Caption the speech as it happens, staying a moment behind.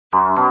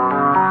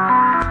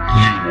are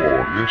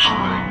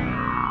listening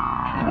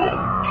to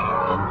Old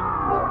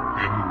Time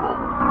Rock and Roll.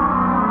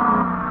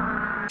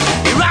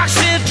 He rocks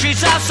in the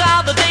treetops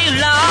all the day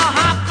long,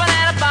 hopping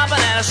and a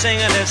bopping and a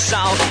singing this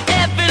song.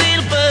 Every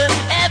little bird,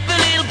 every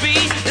little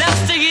bee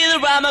loves to hear the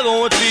rhyme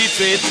going tweet,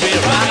 tweet,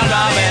 tweet. Rockin'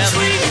 Robin,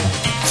 sweet,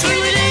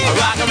 sweetie.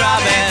 Rockin'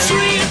 Robin,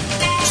 sweet,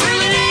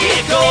 sweetie.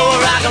 Here go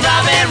Rockin'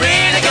 Robin,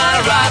 really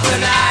gonna rock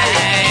tonight.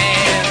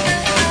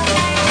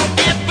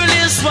 Every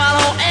little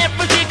swallow,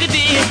 every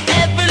chickadee,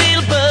 every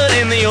little bird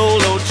in the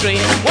old oak tree.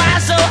 Why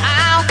so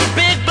owl,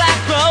 big black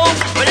crow,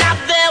 without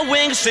their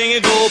wings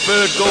singing go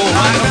bird go.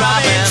 Rockin'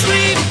 Robin,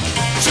 sweet,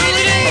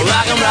 sweetie.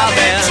 Rockin'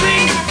 Robin,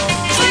 sweet,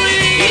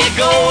 sweetie. Here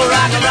go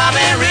Rockin'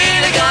 Robin,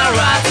 really gonna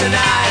rock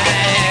tonight.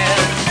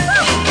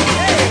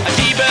 A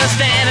T-bird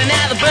standing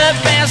at the bird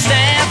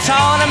bandstand,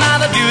 taught him how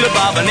to do the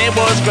bob and it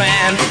was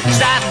grand.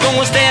 Started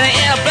going steady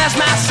and bless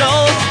my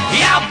soul.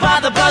 He out by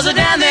the buzzer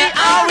down there,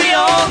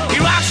 Oriole. He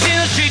rocks in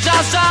the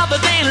treetops all the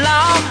day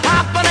long,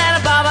 hopping and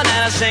a bobbing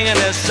and a singing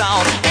this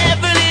song.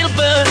 Every little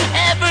bird,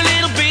 every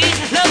little bee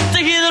loves to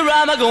hear the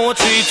rhyme going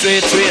tweet,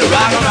 tweet, tweet.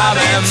 Rockin'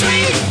 Robin,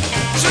 sweet,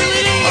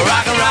 sweetie.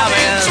 Rockin'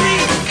 Robin,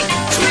 sweet,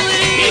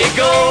 sweetie. Here you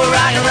go,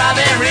 Rockin'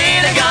 Robin,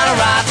 really gonna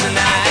rock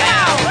tonight.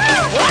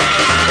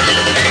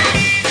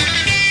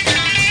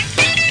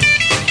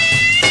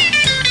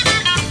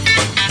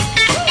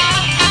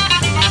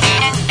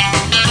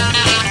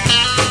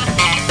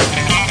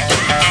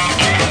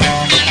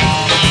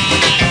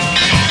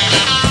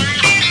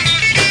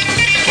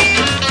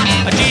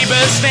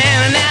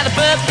 Standing at the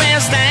bird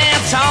bandstand,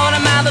 taught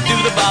him how to do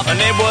the bop and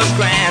it was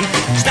grand.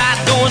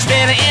 Started going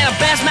steady and I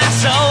bless my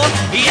soul.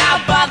 He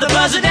out by the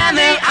buzzer down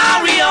there,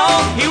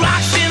 Oriole. He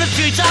rocks in the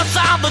treetops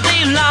all the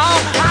day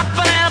long,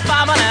 hopping and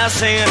bobbing and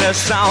singing this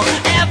song.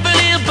 Every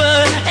little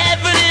bird,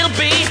 every little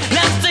bee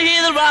loves to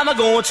hear the rhyme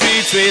going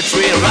tweet, tweet,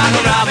 tweet.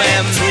 Rockin'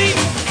 Robin, sweet,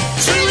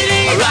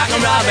 sweetie.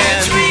 Rockin' Robin,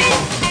 sweet,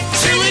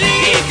 sweetie.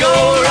 Here you go,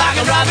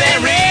 Rockin' Robin,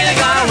 really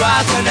gonna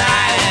rock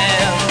tonight.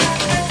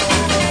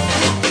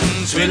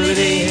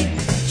 Twiddly-dee,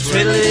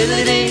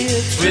 twiddly-dee,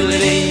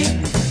 twiddly-dee,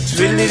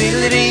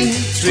 twiddly-dee,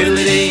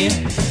 twiddly-dee,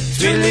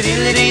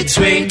 twiddly-dee,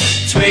 twink,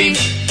 twink,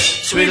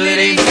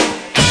 twiddly-dee.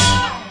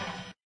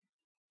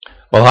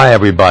 Well, hi,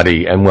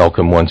 everybody, and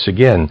welcome once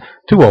again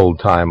to Old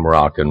Time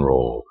Rock and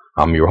Roll.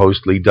 I'm your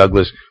host, Lee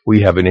Douglas.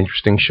 We have an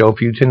interesting show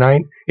for you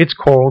tonight. It's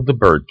called The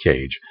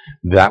Birdcage.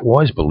 That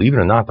was, believe it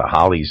or not, the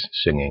Hollies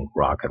singing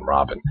Rockin'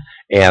 Robin.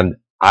 And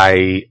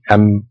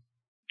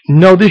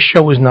No, this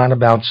show is not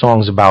about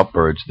songs about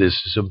birds. This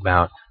is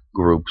about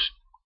groups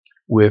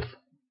with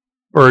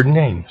bird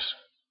names.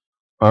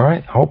 All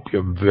right? I hope you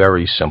have a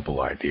very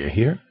simple idea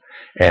here.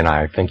 And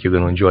I think you're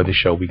going to enjoy the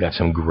show. We got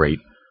some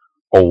great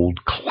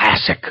old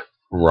classic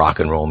rock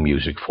and roll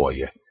music for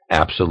you.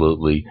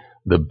 Absolutely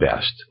the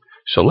best.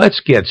 So let's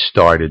get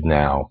started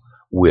now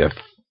with,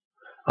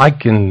 I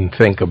can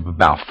think of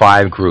about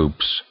 5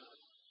 groups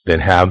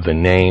that have the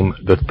name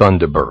the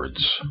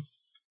Thunderbirds.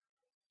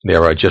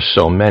 There are just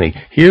so many.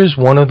 Here's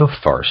one of the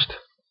first.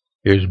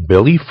 Here's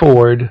Billy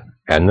Ford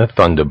and the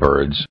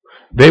Thunderbirds.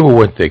 They were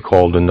what they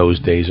called in those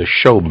days a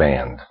show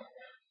band.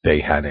 They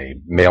had a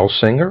male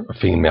singer, a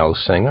female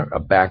singer, a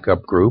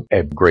backup group,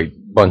 a great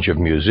bunch of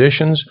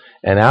musicians,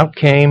 and out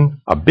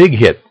came a big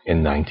hit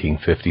in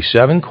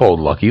 1957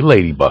 called Lucky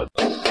Ladybug.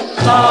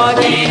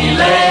 Lucky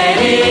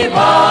Ladybug,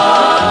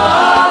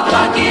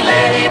 Lucky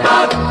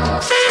Ladybug,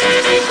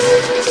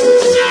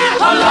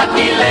 oh,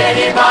 Lucky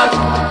Ladybug.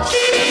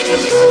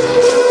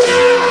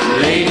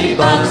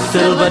 Ladybug,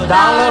 silver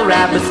dollar,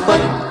 rabbit's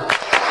foot,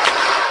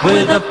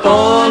 with a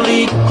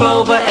 4-leaf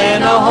clover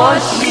and a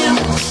horseshoe.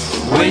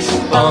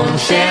 Wishbone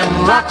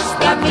shamrocks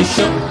got me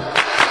shook,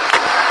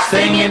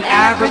 singing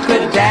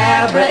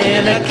abracadabra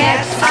in a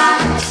cat's eye.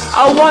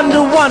 I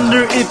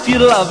wonder if you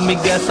love me.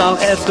 Guess I'll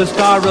ask a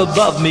star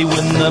above me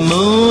when the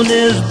moon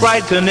is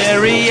bright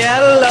canary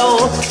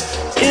yellow.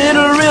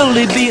 It'll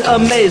really be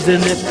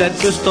amazing if that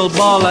crystal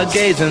ball of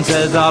gazing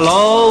says I'll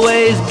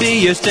always be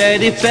your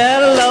steady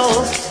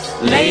fellow.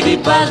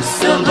 Ladybug,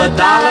 silver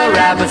dollar,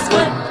 rabbit's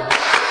foot,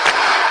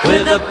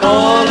 with a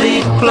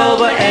 4-leaf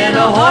clover and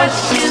a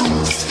horseshoe.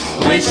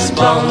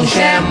 Wishbone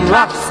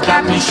shamrocks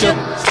got me shook,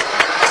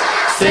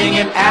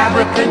 singing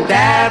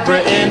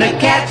abracadabra in a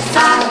cat's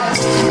eye.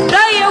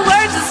 Though your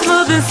words are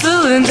smooth and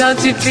soothing,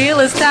 don't you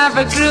feel it's time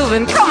for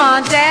grooving? Come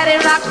on,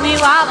 daddy, rock me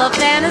while the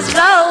band is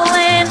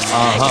rolling.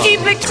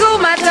 Keep it cool,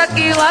 my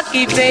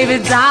ducky-wucky baby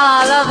doll.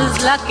 Our love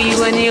is lucky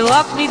when you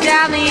walk me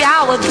down the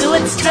aisle. We'll do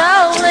it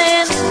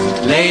strolling.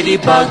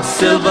 Ladybug,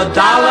 silver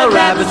dollar,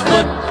 rabbit's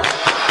foot,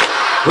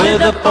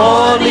 with a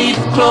 4-leaf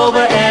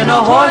clover and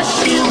a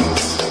horseshoe.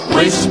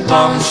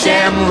 Wishbone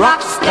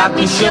shamrocks got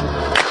me shook,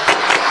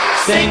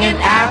 singing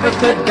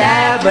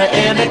abracadabra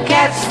in a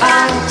cat's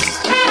eye.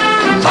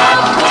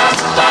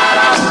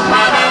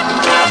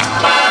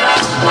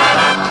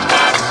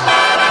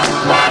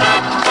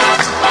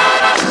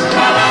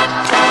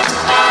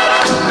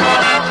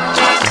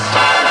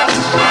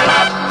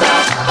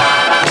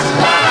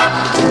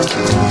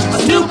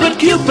 Stupid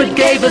Cupid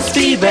gave us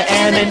fever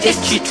and an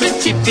itchy,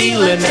 twitchy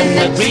feeling, and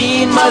the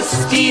green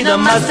mosquito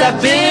must have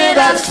bit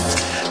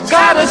us.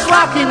 Got us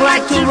rocking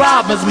like two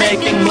robbers,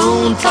 making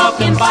moon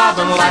talking,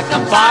 bobbing like a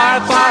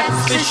firefly,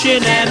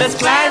 fishing and a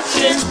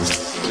splashing.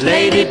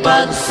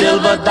 Ladybug,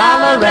 silver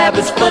dollar,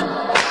 rabbit's foot,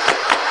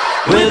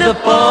 with a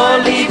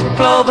four-leaf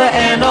clover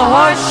and a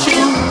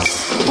horseshoe.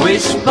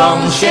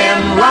 Wishbone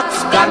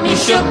shamrocks got me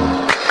shook,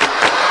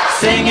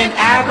 singing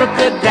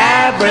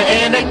abracadabra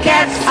in a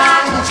cat's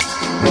eye.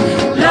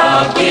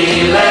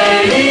 Lucky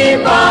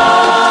ladybug,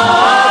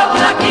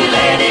 lucky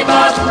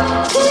ladybug,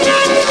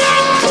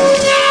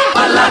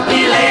 a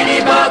lucky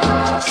ladybug,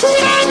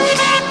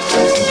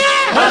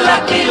 a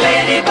lucky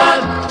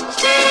ladybug,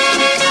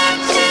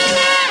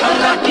 a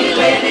lucky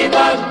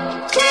ladybug,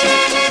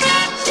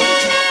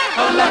 a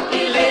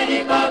lucky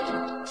ladybug,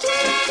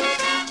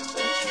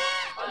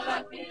 a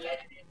lucky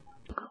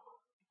ladybug.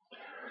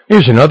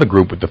 Here's another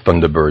group with the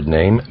Thunderbird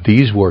name.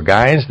 These were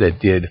guys that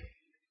did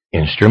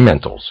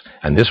instrumentals,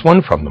 and this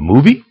one from the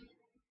movie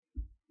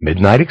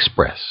Midnight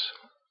Express.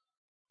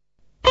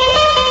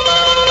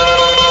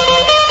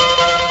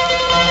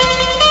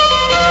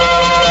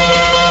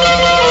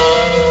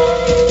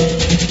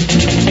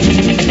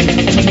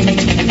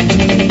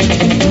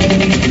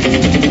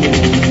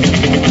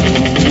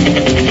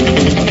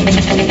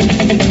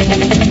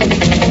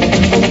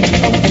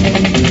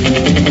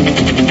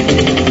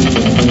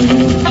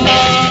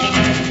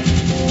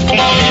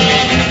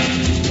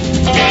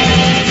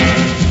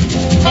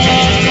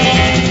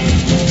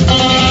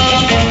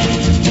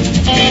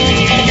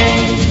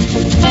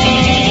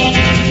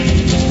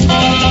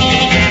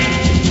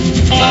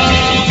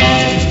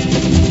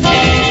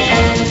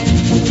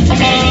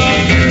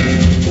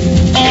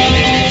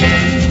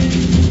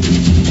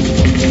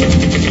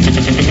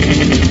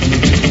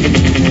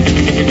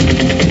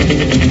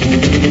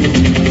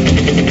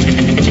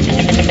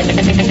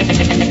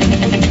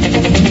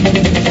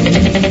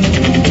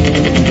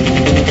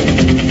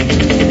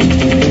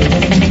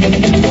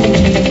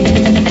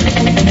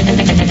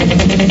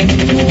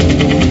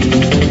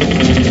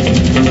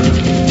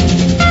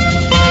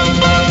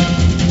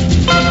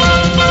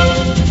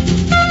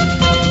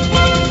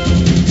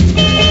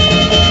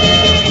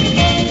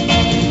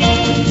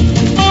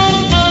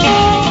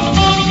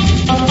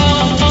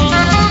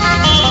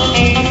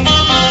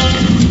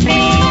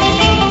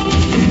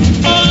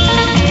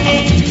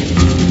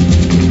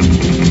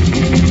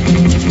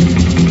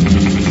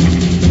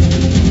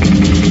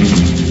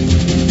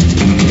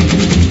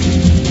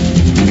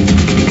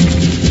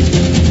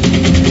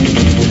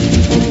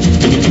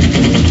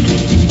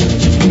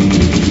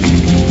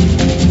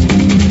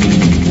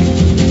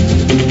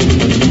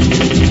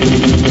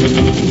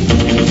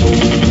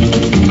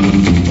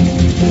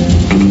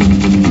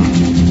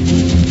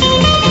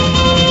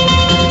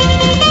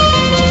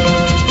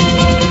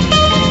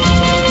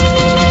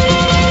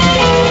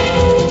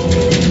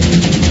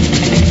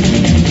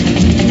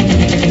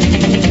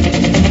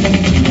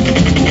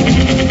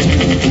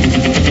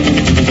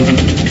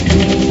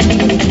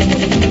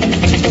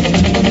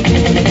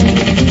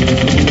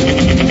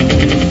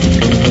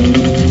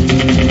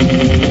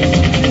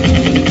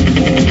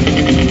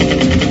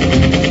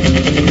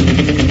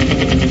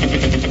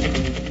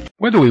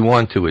 Whether we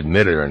want to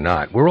admit it or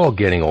not, we're all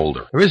getting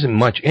older. There isn't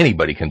much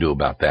anybody can do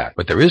about that.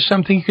 But there is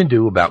something you can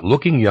do about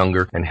looking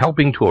younger and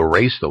helping to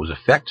erase those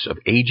effects of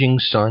aging,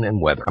 sun, and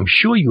weather. I'm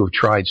sure you have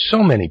tried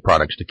so many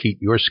products to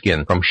keep your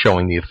skin from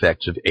showing the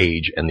effects of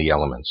age and the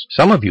elements.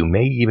 Some of you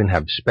may even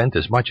have spent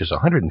as much as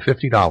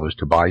 $150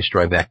 to buy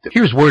Strivective.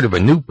 Here's word of a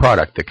new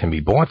product that can be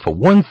bought for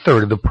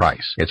 1/3 of the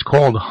price. It's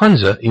called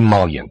Hunza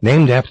Emollient,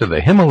 named after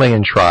the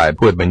Himalayan tribe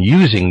who have been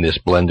using this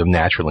blend of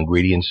natural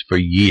ingredients for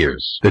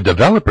years. The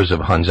developers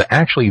of Hunza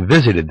actually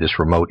visited this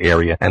remote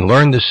area and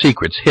learned the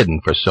secrets hidden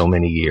for so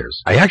many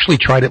years. I actually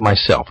tried it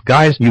myself.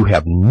 Guys, you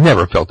have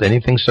never felt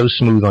anything so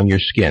smooth on your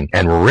skin,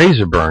 and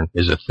razor burn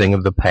is a thing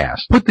of the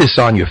past. Put this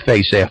on your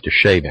face after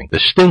shaving. The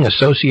sting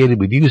associated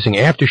with using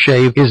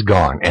aftershave is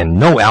gone, and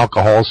no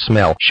alcohol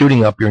smell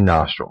shooting up your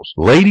nostrils.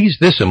 Ladies,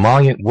 this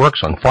emollient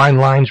works on fine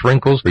lines,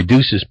 wrinkles,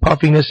 reduces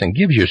puffiness, and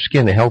gives your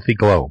skin a healthy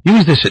glow.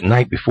 Use this at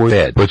night before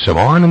bed. Put some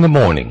on in the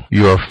morning.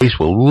 Your face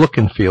will look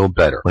and feel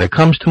better. When it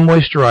comes to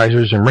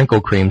moisturizers and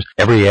wrinkle creams,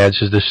 every ad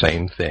says the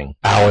same thing.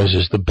 Ours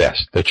is the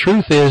best. The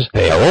truth is,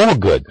 they are all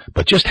good,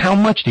 but just how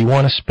much do you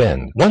want to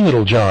spend? One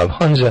little jar of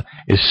Hunza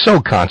is so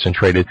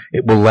concentrated,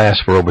 it will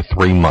last for over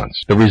 3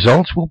 months. The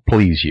results will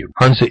please you.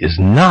 Hunza is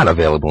not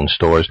available in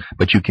stores,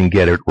 but you can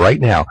get it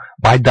right now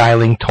by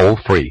dialing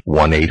toll-free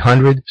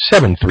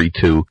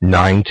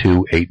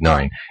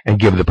 1-800-732-9289 and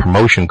give the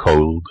promotion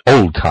code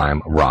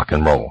OldTime Rock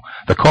and Roll.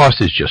 The cost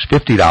is just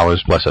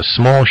 $50 plus a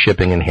small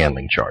shipping and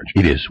handling charge.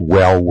 It is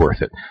well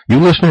worth it. You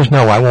listeners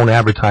know I won't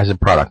advertise a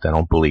product I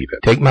don't believe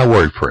it. Take my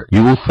word for it.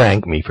 You will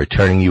thank me for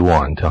turning you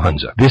on to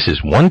Hunza. This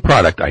is one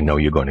product I know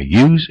you're going to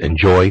use,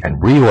 enjoy,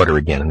 and reorder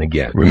again and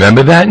again.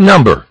 Remember that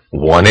number,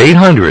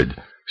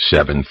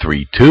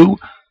 1-800-732-9289.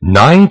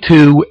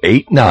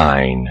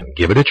 9289.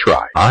 Give it a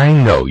try. I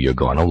know you're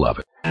going to love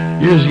it.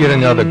 Here's yet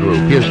another group.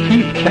 Here's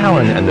Keith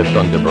Callan and the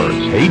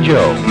Thunderbirds. Hey,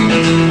 Joe.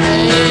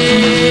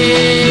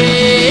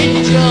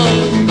 Hey, Joe.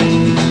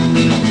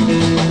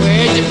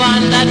 Where'd you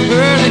find that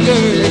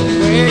hurly-gurly?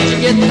 Where'd you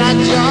get that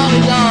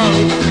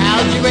jolly-dolly?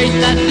 How'd you rate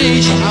that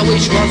dish I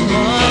wish was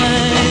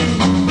mine?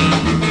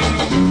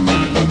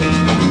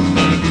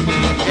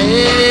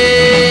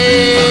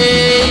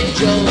 Hey,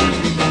 Joe.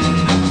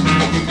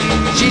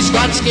 She's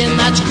got skin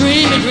that's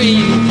creamy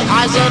green,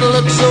 eyes that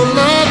look so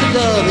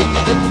lovey-dovey,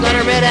 lips that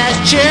are red as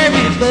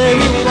cherry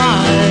berry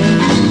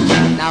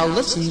wine. Now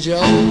listen,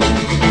 Joe,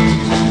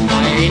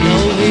 I ain't no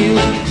heel,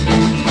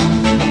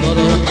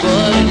 but oh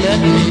buddy, let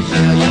me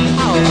tell you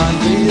how I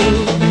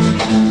feel.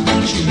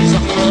 She's a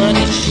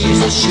honey,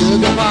 she's a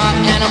sugar pie,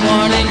 and I'm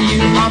warning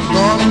you, I'm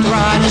gonna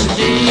try to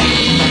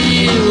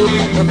steal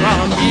her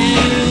from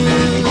you.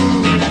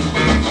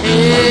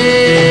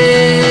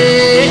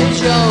 Hey,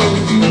 Joe,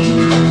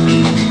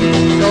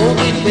 though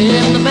we've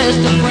been the best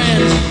of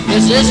friends,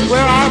 this is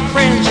where our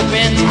friendship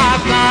ends.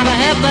 I've gotta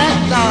have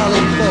that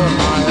dolly for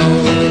my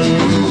own.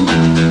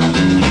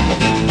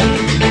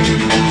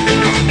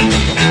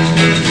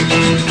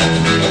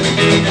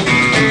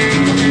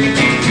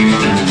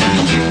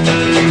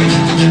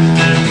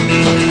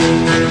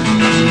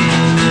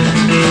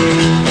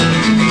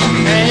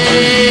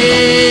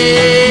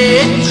 Hey,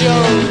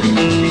 Joe,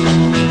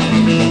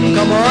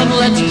 come on,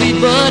 let's be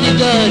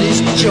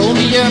buddy-duddies. Show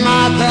me you're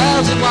my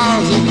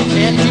pals-a-walsy.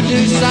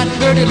 Introduce that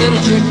pretty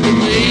little chick to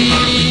me.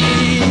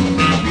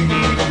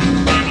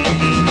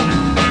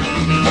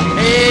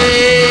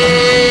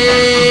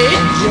 Hey,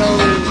 Joe,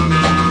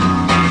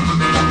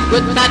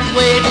 quit that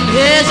waiting,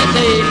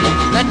 hesitating.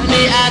 Let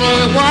me at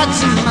her,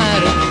 what's the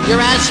matter?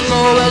 You're as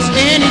slow as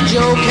any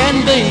Joe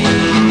can be.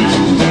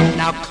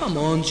 Now come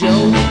on,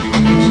 Joe,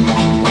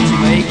 let's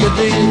make a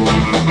deal.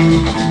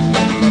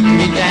 Let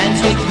me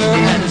dance with her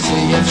and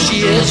see if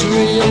she is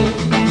real.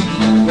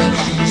 Well,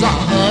 she's a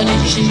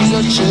honey, she's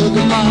a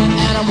sugar pie,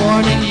 and I'm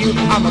warning you,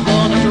 I'm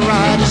gonna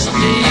try to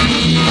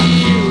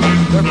steal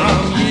her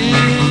from you.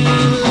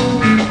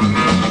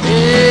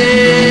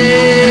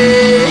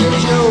 Hey,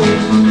 Joe,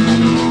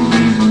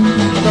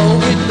 though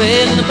we've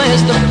been the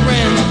best of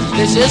friends,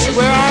 this is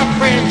where our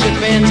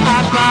friendship ends.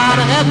 I've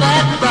gotta have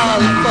that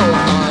dolly for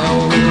my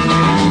own.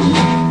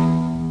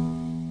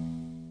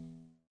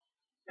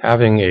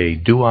 Having a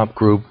doo-wop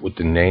group with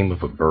the name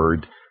of a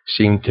bird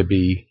seemed to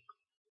be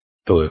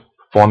the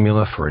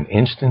formula for an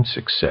instant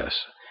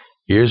success.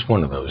 Here's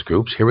one of those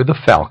groups. Here are the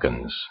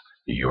Falcons.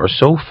 You're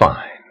So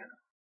Fine.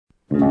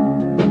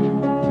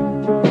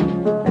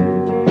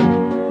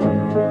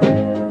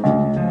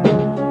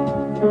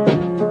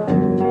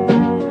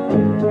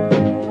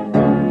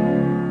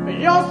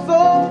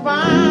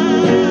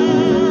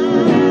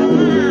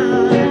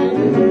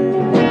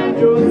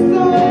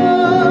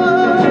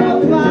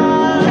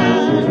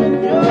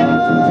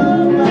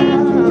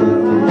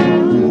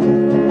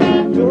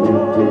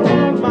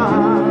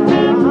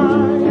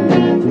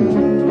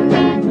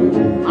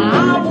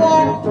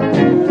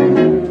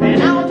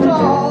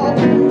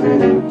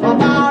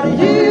 About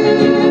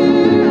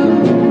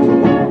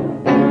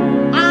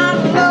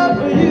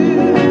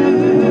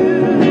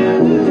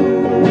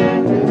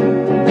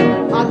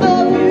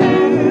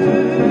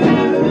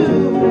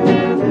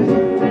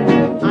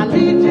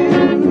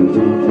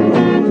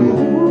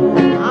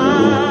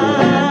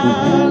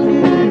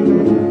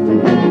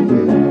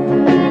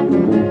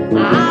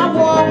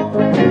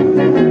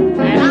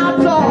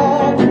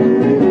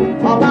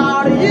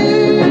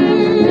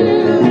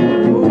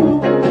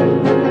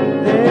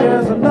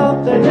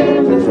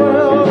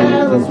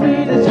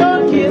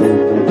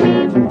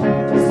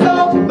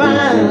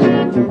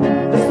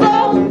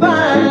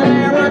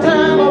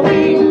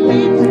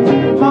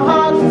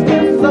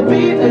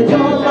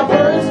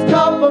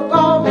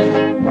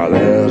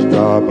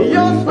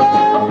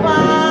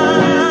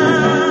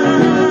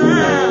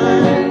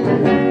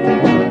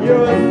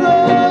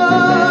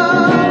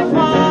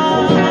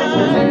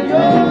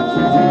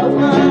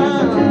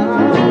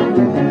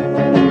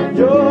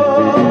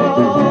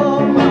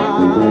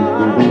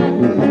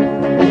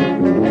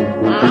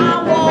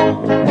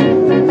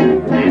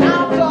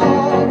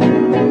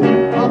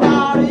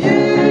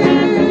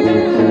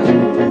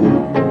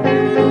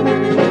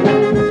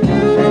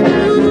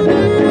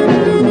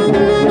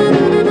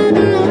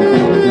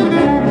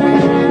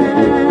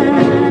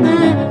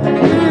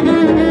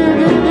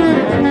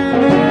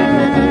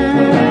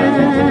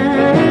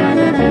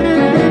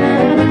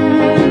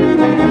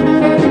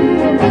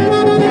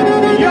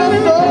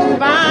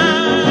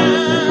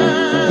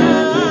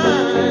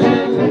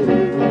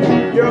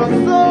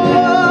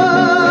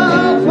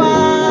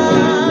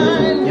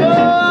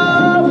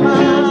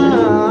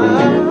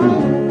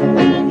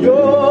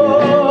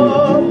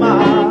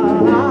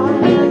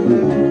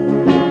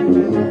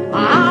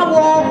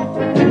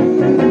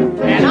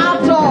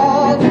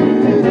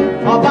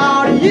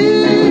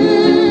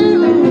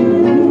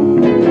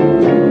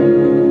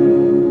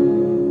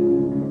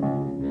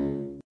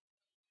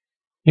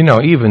You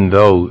know, even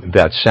though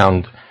that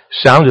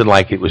sounded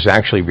like it was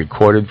actually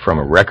recorded from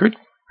a record,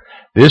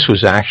 this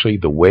was actually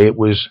the way it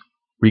was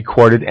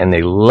recorded, and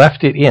they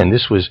left it in.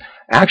 This was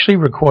actually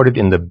recorded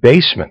in the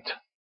basement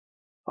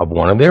of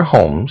one of their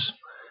homes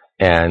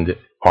and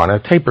on a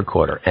tape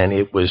recorder, and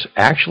it was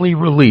actually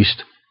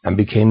released and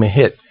became a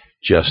hit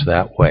just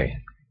that way.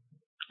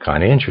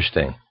 Kind of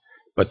interesting,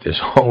 but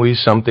there's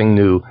always something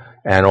new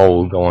and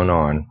old going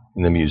on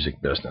in the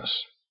music business.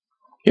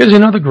 Here's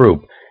another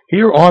group.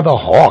 Here are the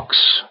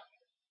Hawks.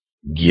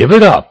 Give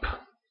it up.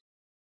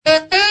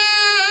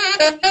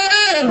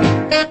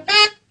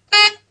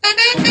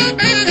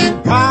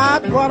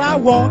 Got what I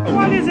want,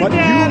 What is it, but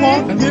Daddy? you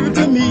won't give it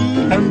to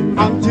me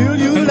until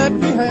you let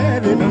me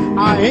have it.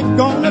 I ain't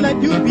gonna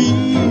let you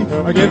be.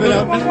 Give it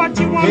up. Well, what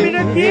you want me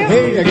to give?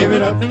 Hey, give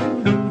it up.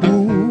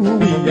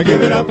 Ooh, I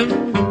give it up.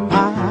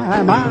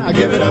 I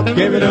give it up,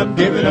 give it up,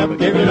 give it up,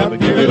 give it up,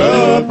 give it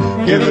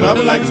up, give it up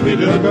like sweet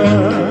little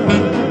girl.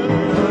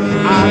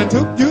 I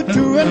took you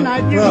to a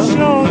nightclub, sure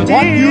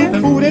bought did.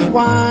 you food and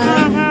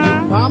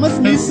wine,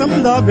 promised me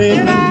some loving.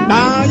 Did I?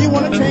 Now you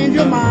wanna change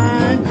your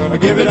mind.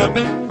 Give it up,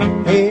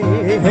 hey,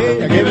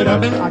 hey, I give it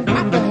up. I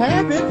got to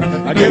have it.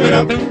 I give it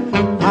up.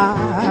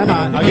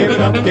 I give it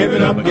up, give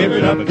it up, give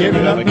it up, give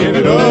it up, give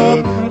it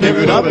up, give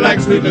it up like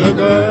sweet little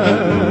girl.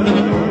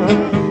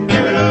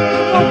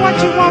 Well,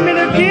 what you want me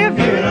to give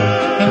you?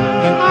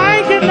 I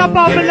ain't getting up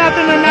off of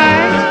nothing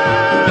tonight.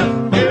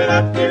 Give it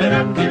up, give it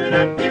up, give it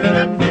up, give it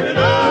up, give it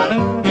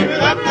up, give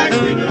it up like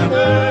sweet little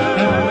girl.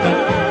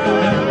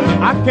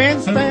 I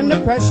can't stand the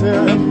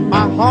pressure,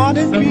 my heart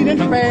is beating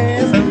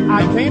fast.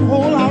 I can't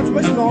hold out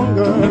much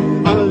longer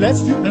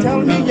unless you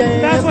tell me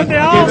yes. That's what they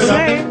all Give it up.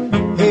 say.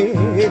 Hey,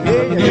 hey,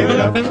 hey, give it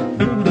up. Ooh,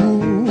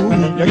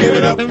 you give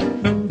it up.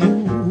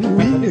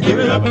 Ooh, you give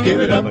it up, give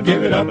it up,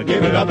 give it up,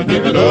 give it up,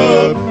 give it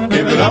up,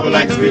 give it up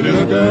like sweet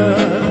little girl.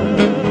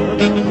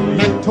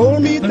 You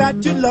told me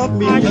that you love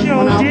me I sure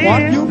when I did.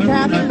 bought you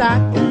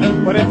Cadillac,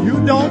 but if you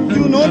don't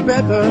do no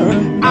better,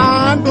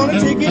 I'm gonna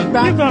take it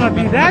back. You're gonna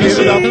be that Give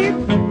it up. cheap?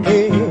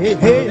 Hey, hey,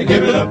 hey,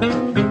 give it up. Ooh,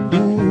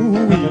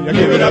 you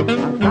give it up. I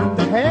got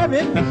to have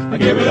it. I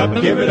give it up,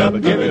 give it up,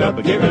 give it up,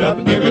 give it up,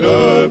 give it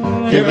up,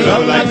 give it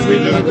up like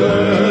sweet little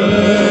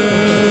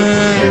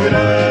girl. Give it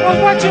up.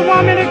 Well, what you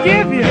want me to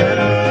give you? I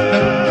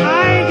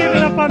ain't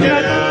giving up on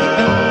nothing.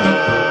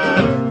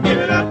 Give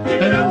it up,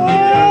 give it up. Oh,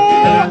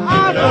 I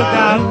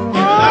forgot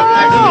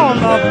all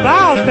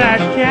about that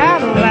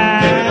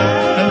Cadillac.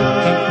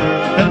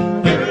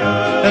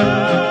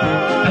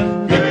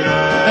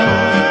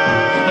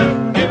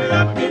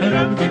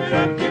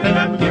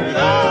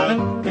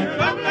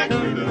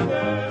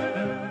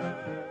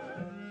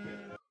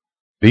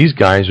 These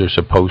guys are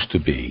supposed to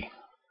be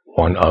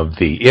one of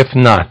the, if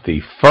not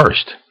the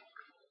first,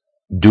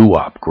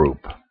 doo-wop group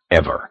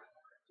ever.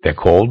 They're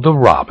called the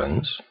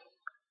Robins.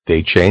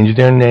 They changed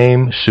their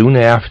name soon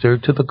after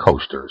to the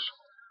Coasters.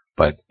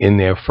 But in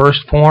their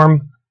first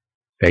form,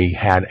 they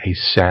had a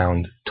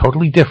sound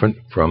totally different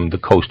from the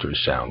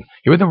Coasters sound.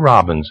 Here are the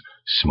Robins,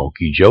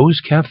 Smokey Joe's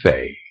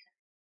Cafe.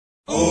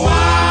 Oh, I,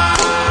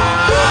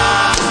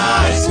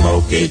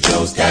 Smokey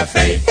Joe's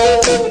Cafe.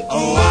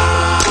 Oh,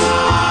 I,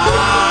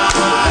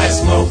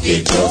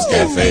 Smokey Joe's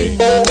Cafe.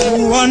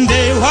 One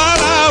day while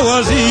I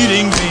was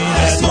eating beans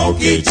at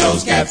Smokey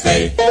Joe's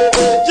Cafe,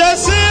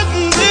 just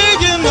sitting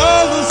digging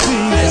all the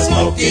scenes at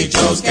Smokey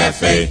Joe's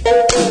Cafe, a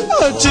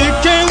chick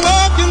came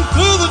walking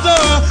through the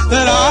door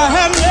that I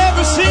had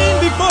never seen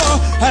before.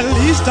 At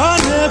least I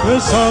never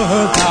saw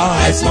her down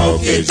at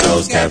Smokey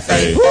Joe's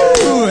Cafe.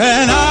 Ooh,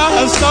 and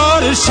I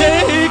started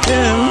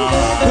shaking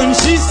when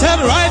she sat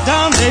right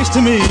down next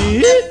to me.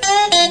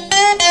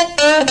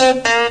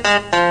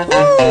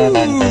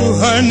 Ooh,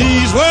 her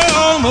knees were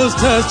almost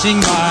touching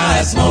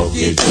mine at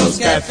Smokey Joe's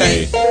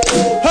Cafe.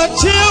 Her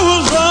chill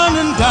was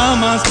running down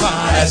my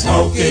spine at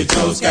Smokey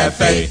Joe's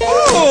Cafe.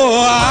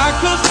 Oh, I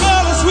could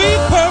smell a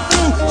sweet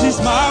perfume. She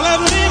smiled at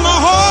me, my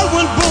heart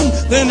went boom.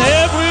 Then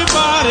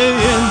everybody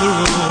in the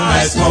room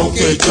at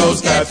Smokey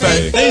Joe's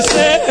Cafe, they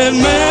said,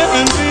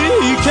 man,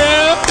 be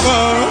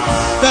careful,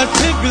 that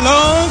pig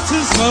belongs to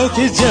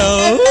Smokey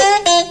Joe.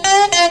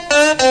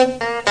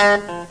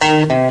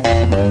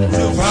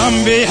 From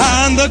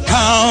behind the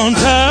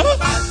counter,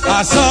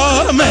 I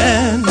saw a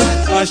man,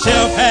 a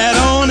chef hat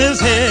on his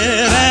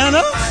head and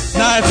a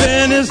knife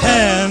in his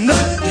hand.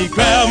 He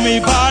grabbed me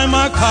by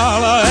my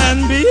collar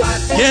and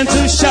began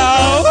to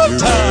shout, "You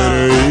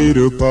better eat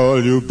up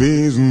all your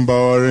beans and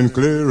bar and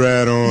clear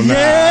right on out."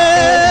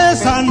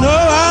 yes, I know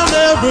I'll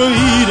never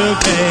eat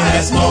again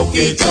at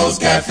Smokey Joe's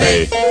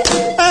Cafe,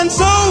 and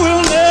so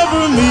we'll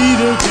never meet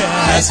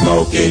again at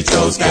Smokey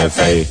Joe's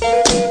Cafe.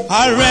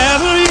 I'd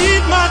rather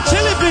eat my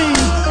chili beans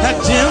at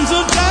Jim's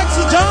or Jack's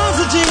or John's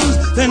or Jeans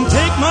than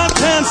take my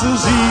chances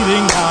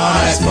eating out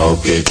at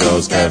Smokey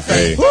Joe's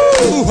Cafe.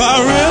 Ooh, I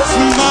risk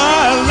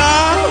my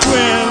life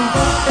when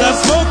that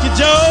Smokey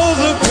Joe's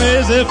a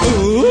crazy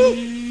fool.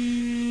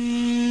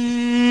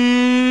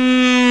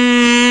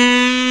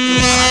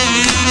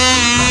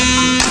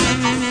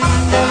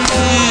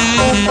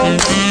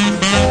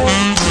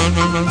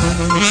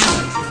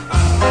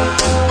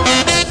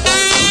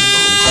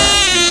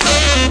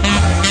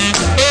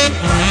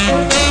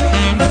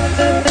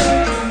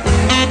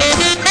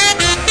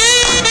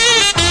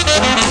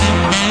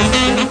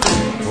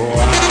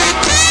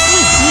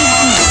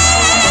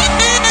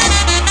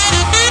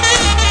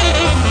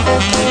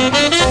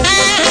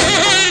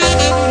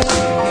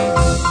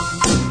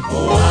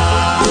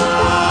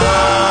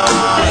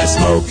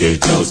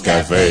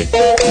 Cafe.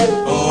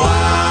 Oh,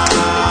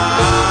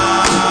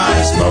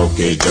 I,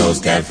 Smokey Joe's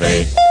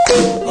Cafe.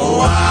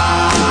 Oh,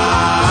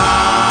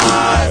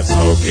 I,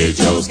 Smokey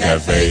Joe's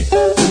Cafe.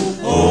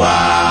 Oh,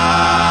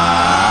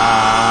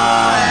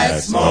 I,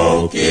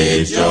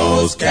 Smokey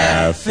Joe's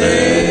Cafe.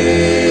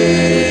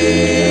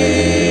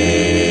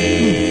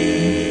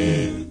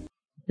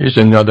 Here's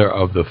another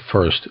of the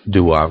first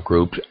doo-wop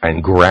groups,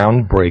 and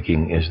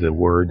groundbreaking is the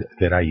word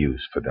that I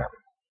use for them.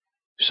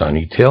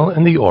 Sonny Till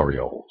and the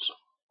Orioles,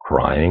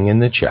 Crying in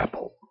the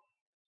Chapel.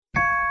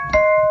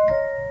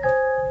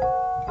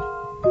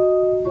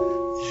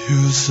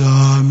 You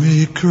saw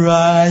me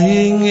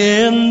crying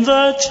in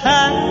the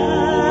chapel.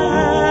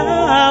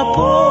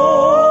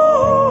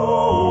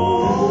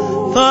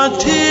 The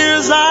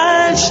tears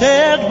I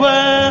shed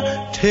were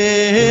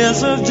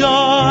tears of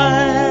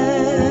joy.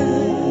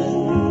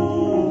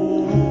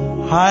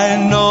 I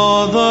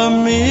know the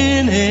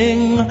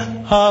meaning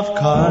of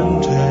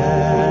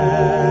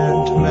contentment.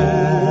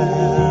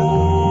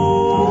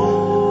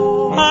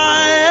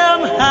 I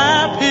am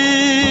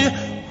happy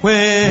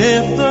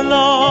with the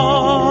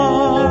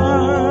Lord.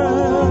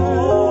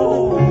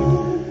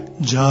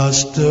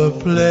 Just a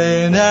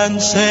plain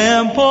and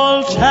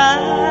simple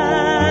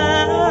chapel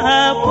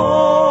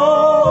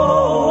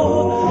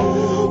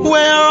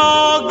where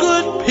all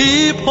good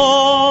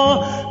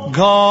people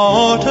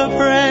go to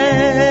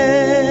pray.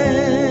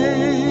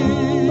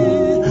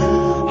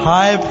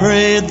 I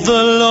prayed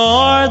the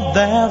Lord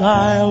that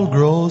I'll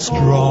grow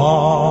stronger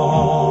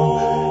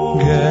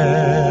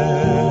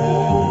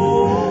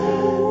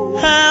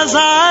as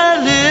I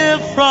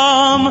live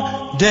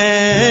from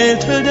day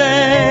to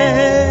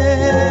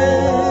day.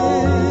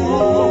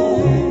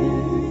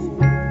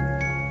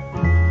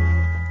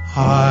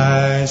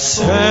 I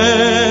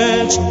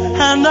searched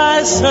and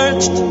I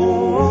searched,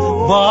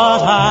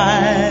 but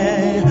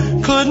I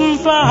couldn't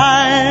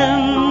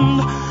find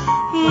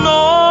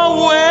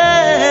no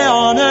way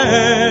on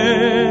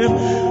earth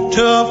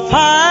to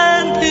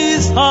find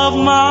peace of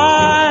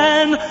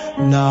mind.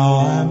 Now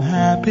I'm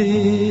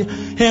happy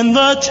in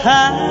the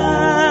chapel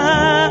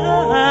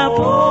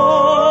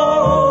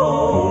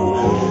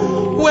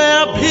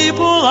where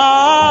people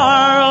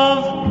are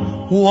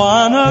of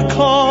one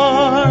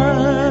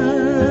accord.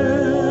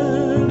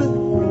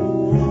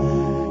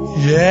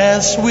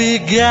 Yes, we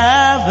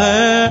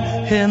gather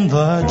in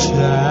the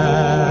chapel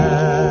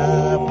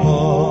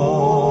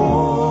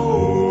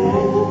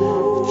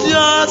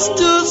just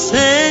to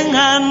sing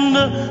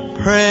and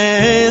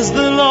praise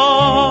the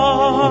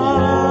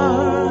Lord.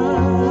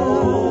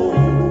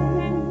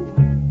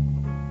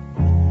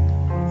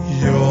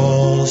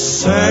 You'll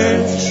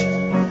search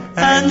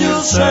and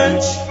you'll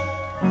search,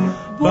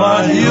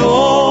 but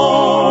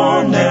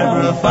you'll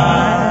never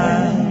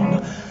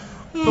find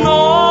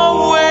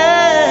no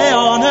way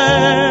on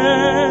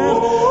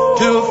earth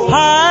to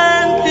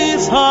find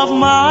peace of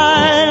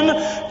mind.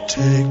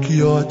 Take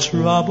your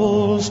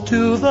troubles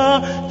to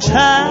the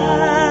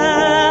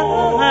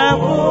chapel.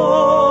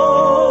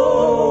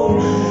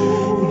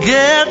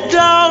 Get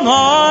down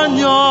on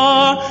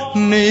your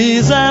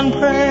knees and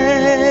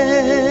pray.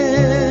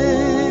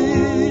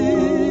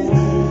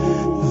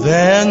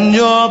 Then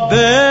your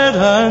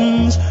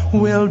burdens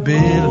will be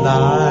lighter,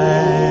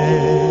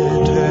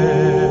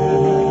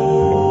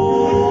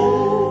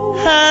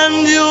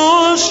 and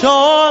you'll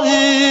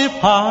surely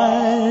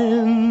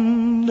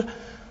find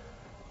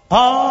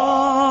a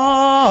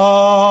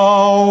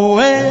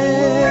way.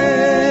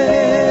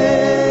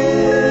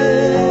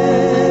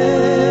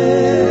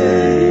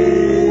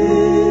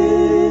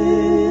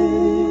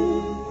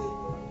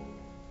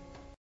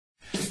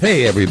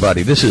 Hey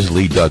everybody, this is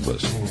Lee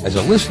Douglas. As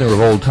a listener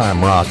of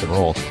old-time rock and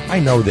roll, I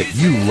know that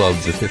you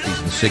love the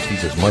 50s and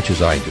 60s as much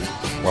as I do.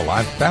 Well,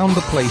 I've found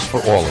the place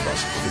for all of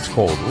us. It's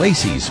called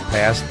Lacey's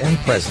Past and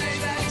Present.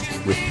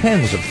 With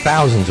tens of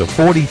thousands of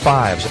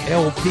 45s,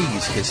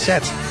 LPs,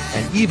 cassettes,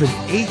 and even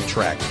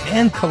 8-tracks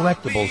and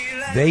collectibles,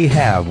 they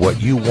have what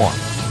you want.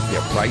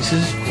 Their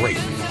prices, great.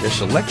 Their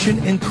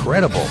selection,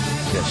 incredible.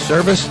 Their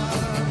service,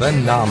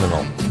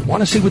 phenomenal.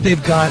 Want to see what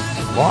they've got?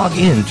 Log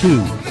in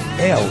to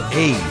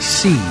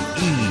LACEYS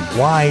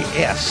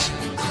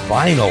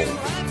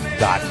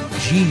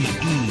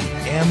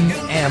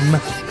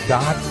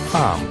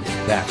vinyl.gemm.com.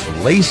 That's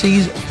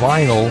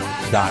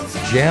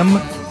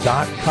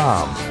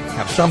Lacey'sVinyl.gem.com.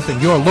 Have something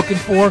you're looking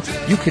for?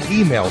 You can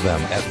email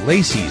them at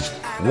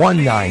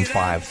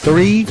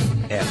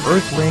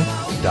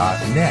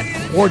laceys1953@earthlink.net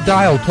or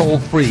dial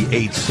toll-free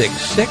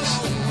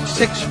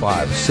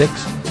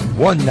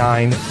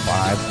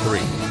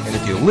 866-656-1953. And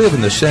if you live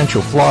in the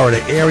Central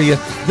Florida area,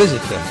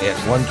 visit them at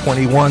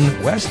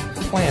 121 West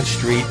Plant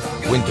Street,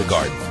 Winter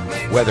Garden.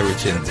 Whether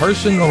it's in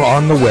person or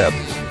on the web,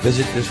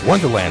 visit this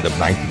wonderland of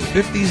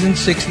 1950s and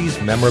 60s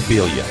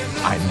memorabilia.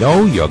 I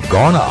know you're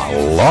gonna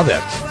love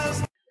it.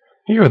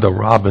 Here are the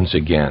Robins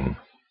again.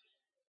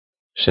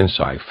 Since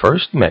I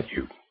first met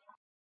you.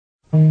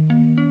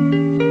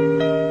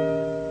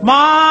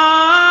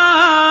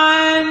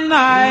 My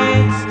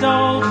nights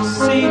don't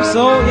seem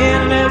so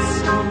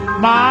endless.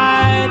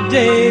 My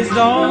days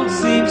don't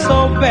seem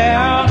so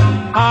bare.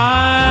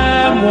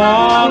 I'm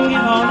walking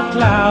on a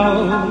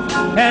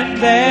cloud, and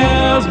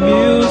there's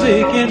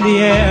music in the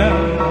air.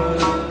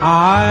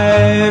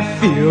 I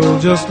feel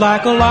just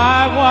like a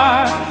live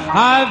wire.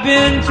 I've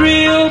been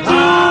thrilled through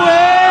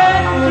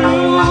and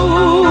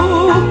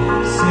through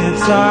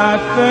since I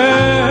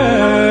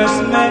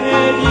first met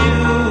you.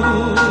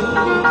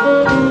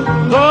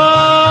 The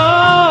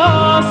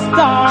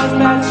stars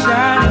that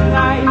shine at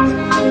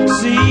night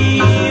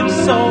seem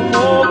so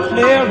more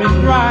clear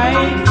and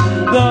bright.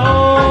 The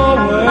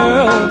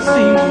world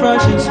seems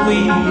fresh and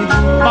sweet.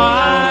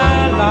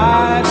 My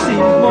life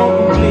seems more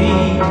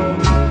complete.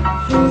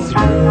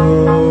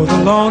 Through the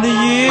lonely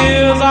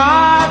years,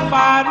 I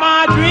find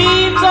my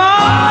dreams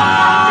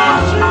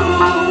are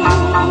true.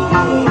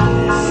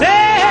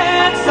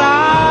 Since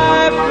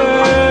I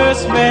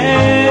first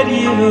met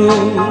you,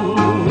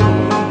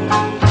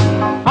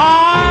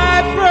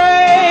 I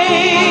pray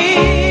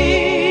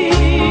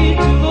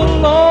to the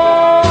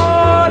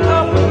Lord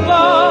up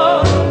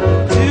above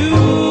to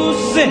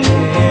send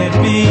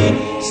me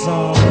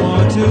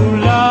someone to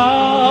love.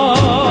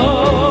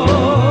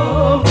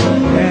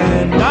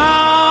 And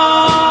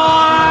now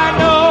I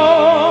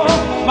know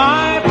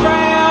my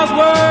prayers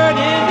weren't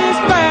in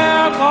despair,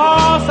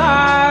 'cause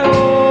I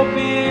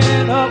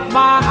opened up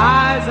my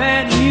eyes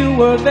and you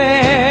were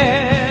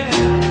there.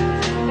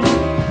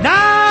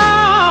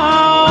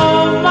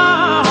 Now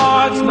my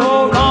heart's no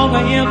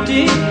longer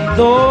empty.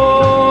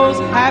 Those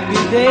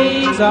happy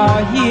days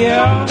are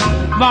here.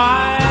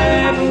 My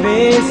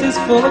face is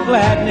full of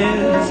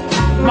gladness.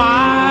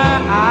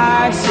 My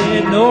eyes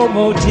shed no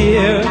more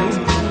tears.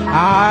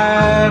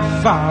 I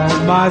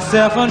found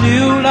myself a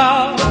new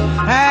love.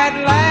 At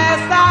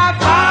last I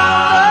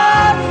found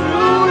a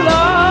true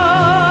love.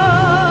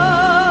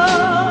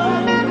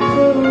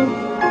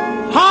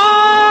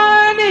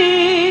 Honey,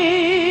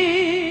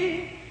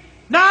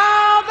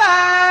 now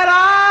that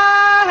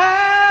I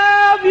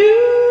have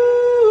you,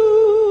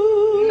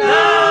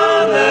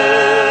 now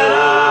that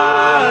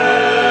I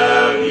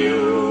have you.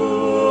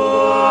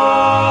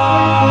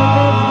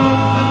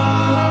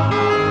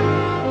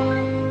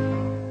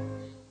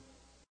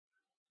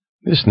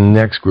 This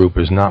next group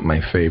is not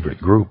my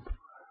favorite group,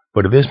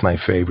 but it is my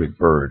favorite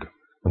bird.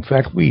 In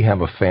fact, we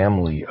have a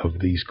family of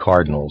these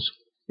cardinals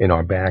in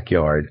our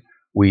backyard.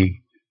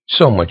 We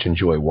so much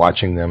enjoy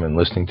watching them and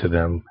listening to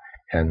them,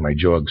 and my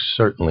dog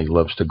certainly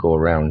loves to go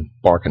around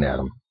barking at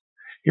them.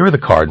 Here are the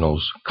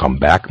Cardinals, Come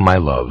Back, My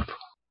Love.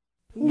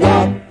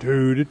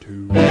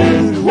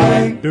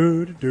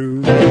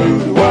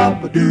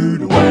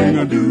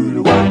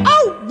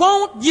 Oh,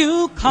 won't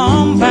you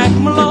come back,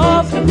 my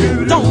love?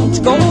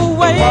 Don't go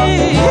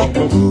away.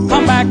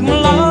 Come back, my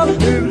love.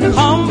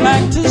 Come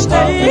back to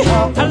stay.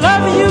 I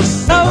love you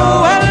so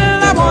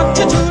well. I want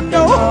you to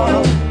know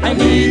I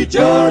need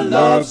your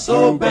love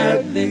so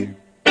badly.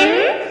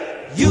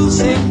 You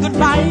said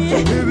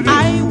goodbye,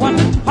 I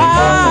wondered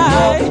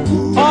why.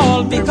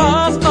 All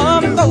because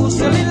of those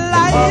silly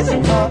lies.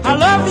 I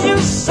love you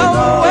so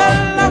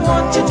well, I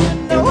want you to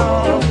know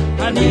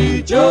I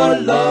need your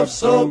love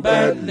so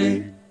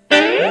badly.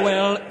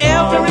 Well,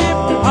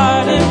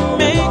 everybody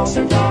makes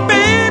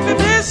baby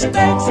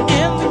mistakes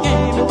in the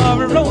game of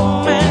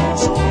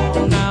romance.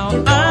 Now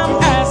I'm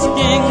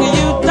asking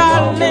you,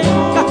 darling,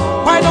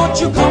 why don't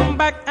you come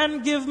back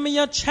and give me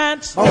a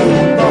chance?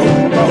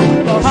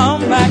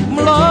 Come back,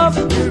 my love,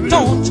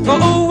 don't go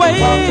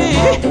away.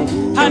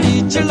 I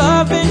need your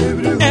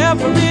loving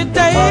every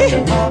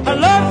day. I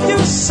love you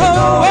so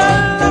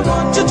well, I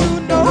want you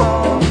to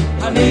know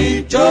I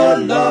need your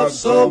love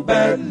so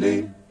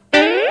badly.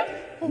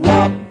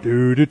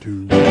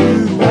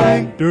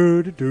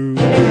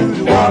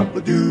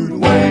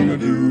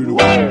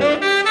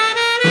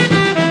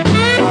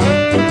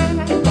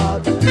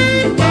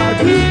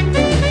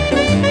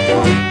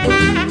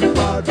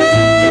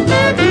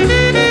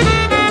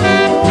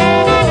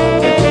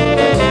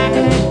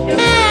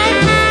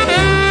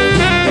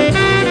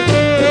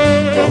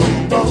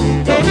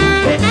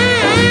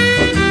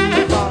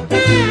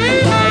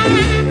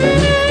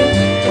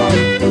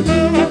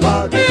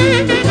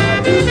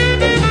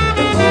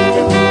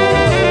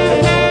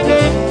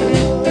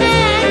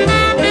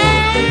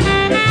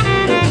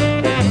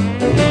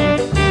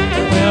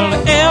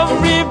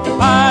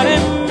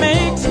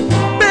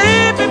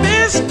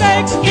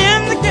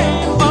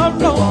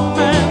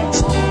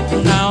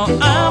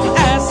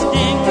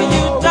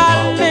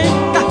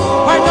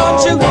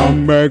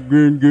 Back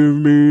and give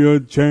me a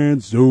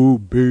chance, oh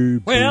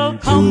baby. Well,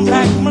 come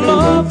back, my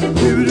love,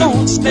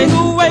 don't stay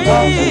away.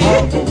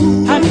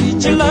 I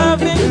need your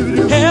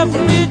loving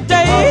every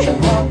day.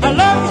 I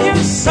love you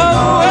so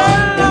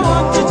well, I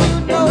want you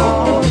to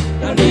know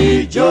I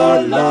need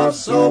your love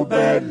so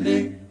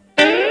badly.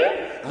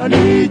 I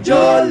need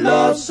your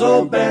love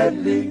so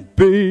badly.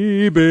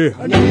 Baby,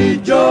 I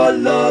need your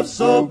love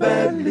so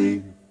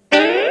badly.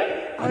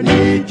 I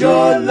need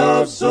your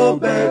love so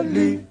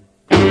badly.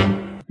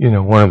 You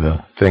know, one of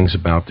the things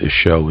about this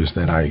show is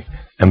that I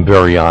am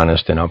very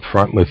honest and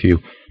upfront with you.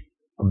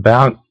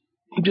 About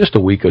just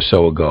a week or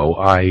so ago,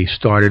 I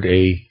started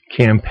a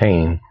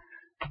campaign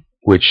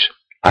which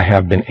I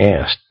have been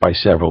asked by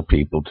several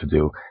people to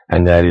do,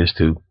 and that is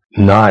to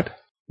not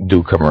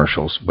do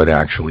commercials, but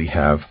actually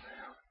have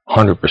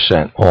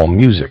 100% all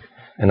music.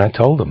 And I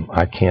told them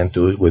I can't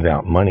do it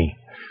without money.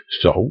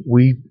 So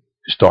we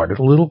started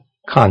a little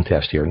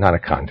contest here, not a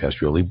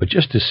contest really, but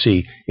just to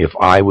see if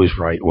I was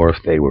right or if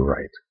they were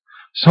right.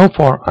 So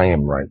far, I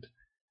am right.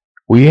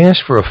 We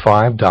asked for a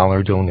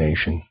 $5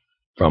 donation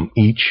from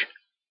each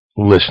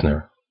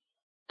listener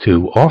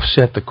to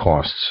offset the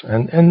costs,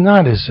 and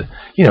not as,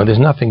 there's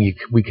nothing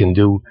we can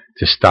do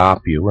to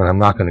stop you, and I'm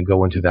not going to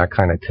go into that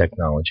kind of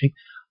technology,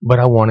 but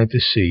I wanted to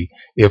see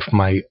if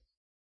my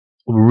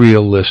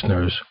real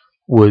listeners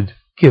would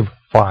give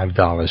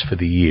 $5 for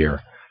the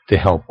year to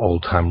help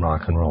old-time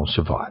rock and roll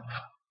survive.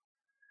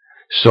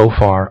 So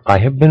far, I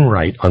have been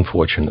right,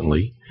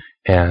 unfortunately,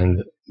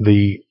 and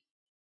the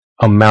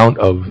amount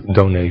of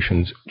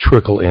donations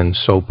trickle in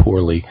so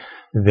poorly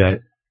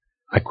that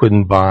I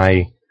couldn't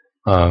buy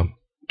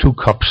 2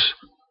 cups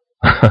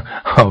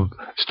of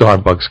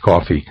Starbucks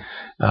coffee.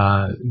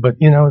 But,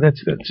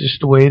 that's just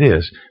the way it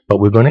is. But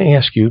we're going to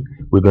ask you,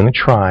 we're going to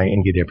try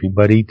and get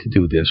everybody to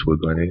do this. We're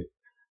going to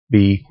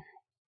be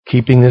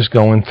keeping this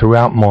going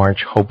throughout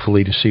March,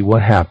 hopefully to see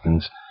what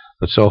happens.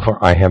 But so far,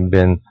 I have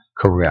been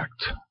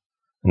correct.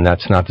 And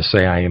that's not to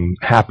say I am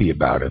happy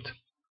about it,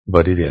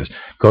 but it is.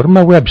 Go to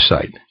my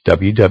website,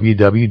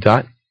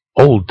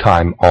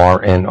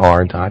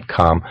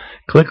 www.oldtimernr.com.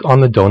 Click on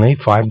the Donate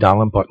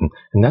 $5 button,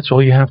 and that's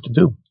all you have to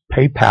do.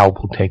 PayPal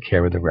will take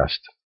care of the rest.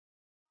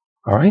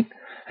 All right?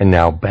 And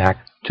now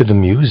back to the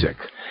music.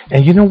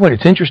 And you know what?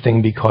 It's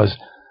interesting because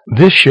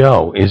this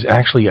show is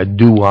actually a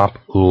doo-wop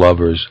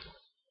lover's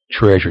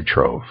treasure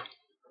trove,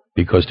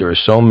 because there are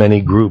so many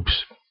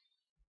groups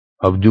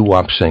of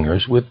doo-wop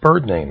singers with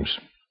bird names.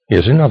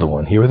 Here's another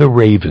one. Here are the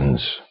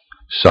Ravens,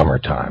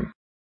 Summertime.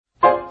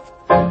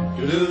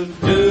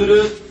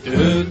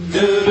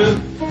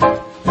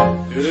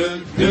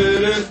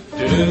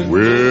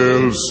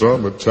 Well,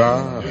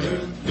 summertime,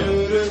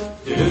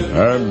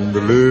 and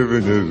the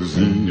living is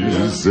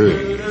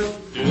easy.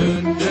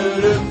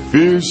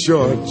 Fish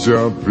are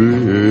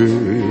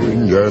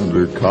jumping, and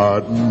the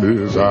cotton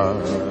is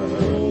high.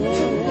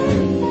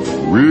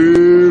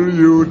 Well,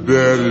 your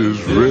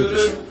daddy's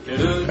rich,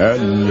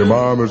 and your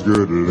mama's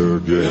good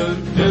looking.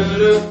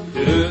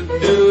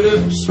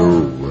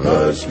 So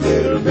hush,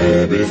 little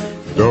baby,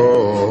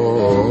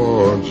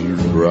 don't you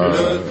cry.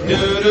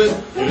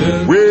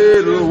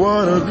 Well,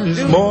 one of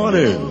these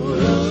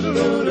mornings,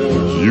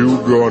 you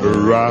gonna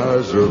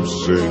rise up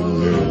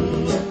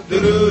singing.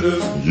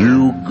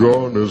 You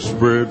gonna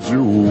spread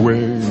your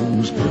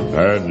wings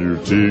and you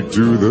take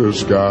to the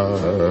sky.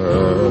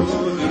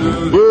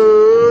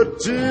 But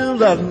till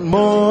that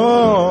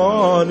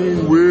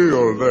morning,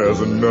 well, there's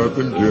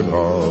nothing can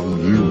harm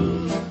you.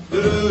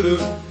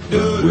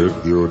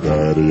 With your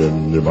daddy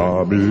and your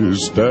mommy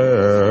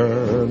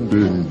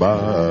standing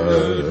by.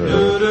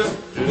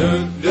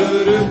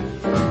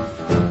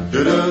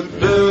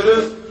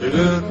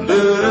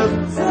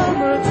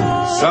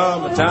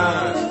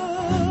 Summertime,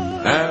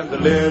 and the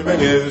living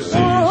is easy.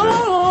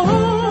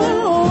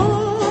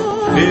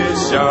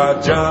 Fish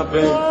are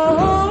jumping,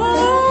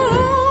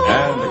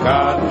 and the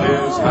cotton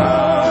is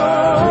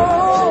high.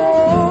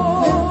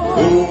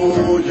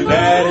 Oh, your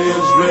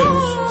daddy's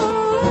rich,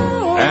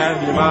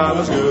 and your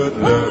mama's good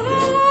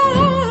looking.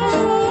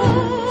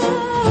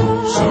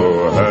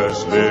 So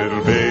hush,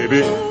 little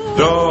baby,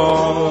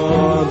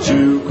 don't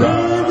you cry.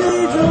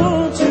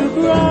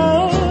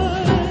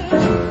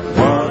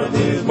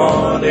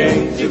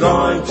 You're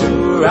going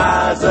to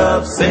rise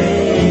up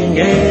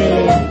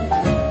singing.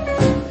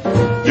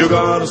 You're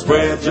going to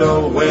spread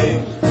your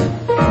wings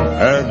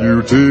and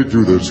you take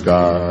to the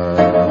sky.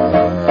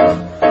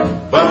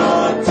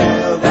 But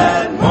till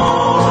that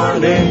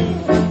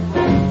morning,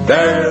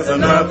 there's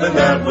nothing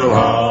that will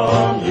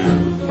harm you.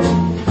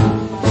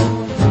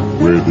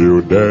 With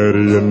your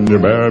daddy and your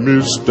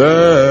mammy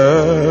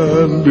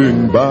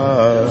standing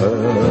by.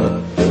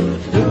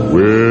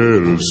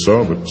 Well,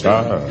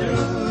 summertime,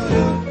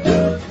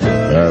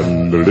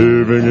 and the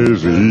living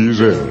is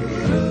easy.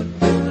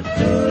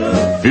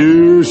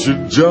 Fish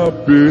are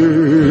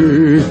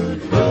jumping,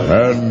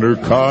 and the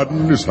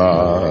cotton is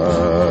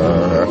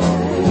high.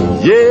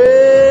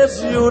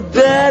 Yes, your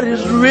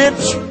daddy's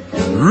rich,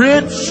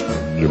 rich.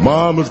 Your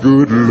mama's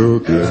good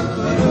looking.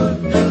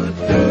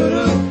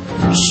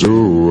 So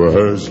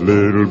hush,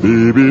 little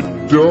baby,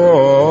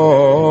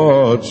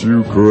 don't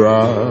you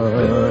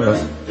cry.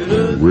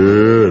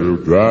 Well,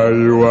 dry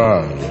your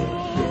eyes.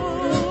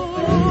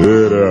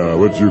 Hey,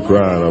 what you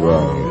crying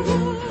about?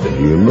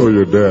 You know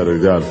your daddy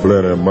got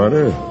plenty of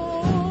money.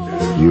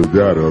 You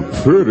got a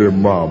pretty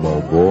mama,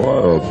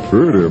 boy, a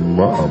pretty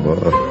mama.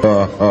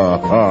 Ha, ha, ha,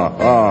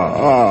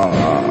 ha, ha.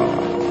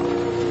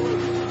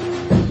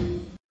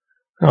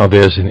 Oh,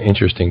 there's an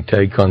interesting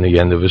take on the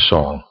end of a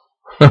song.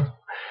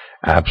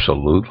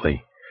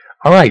 Absolutely.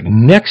 All right,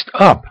 next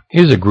up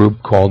is a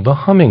group called the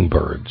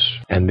Hummingbirds,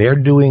 and they're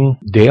doing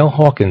Dale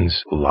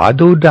Hawkins' La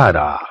Do Da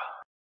Da.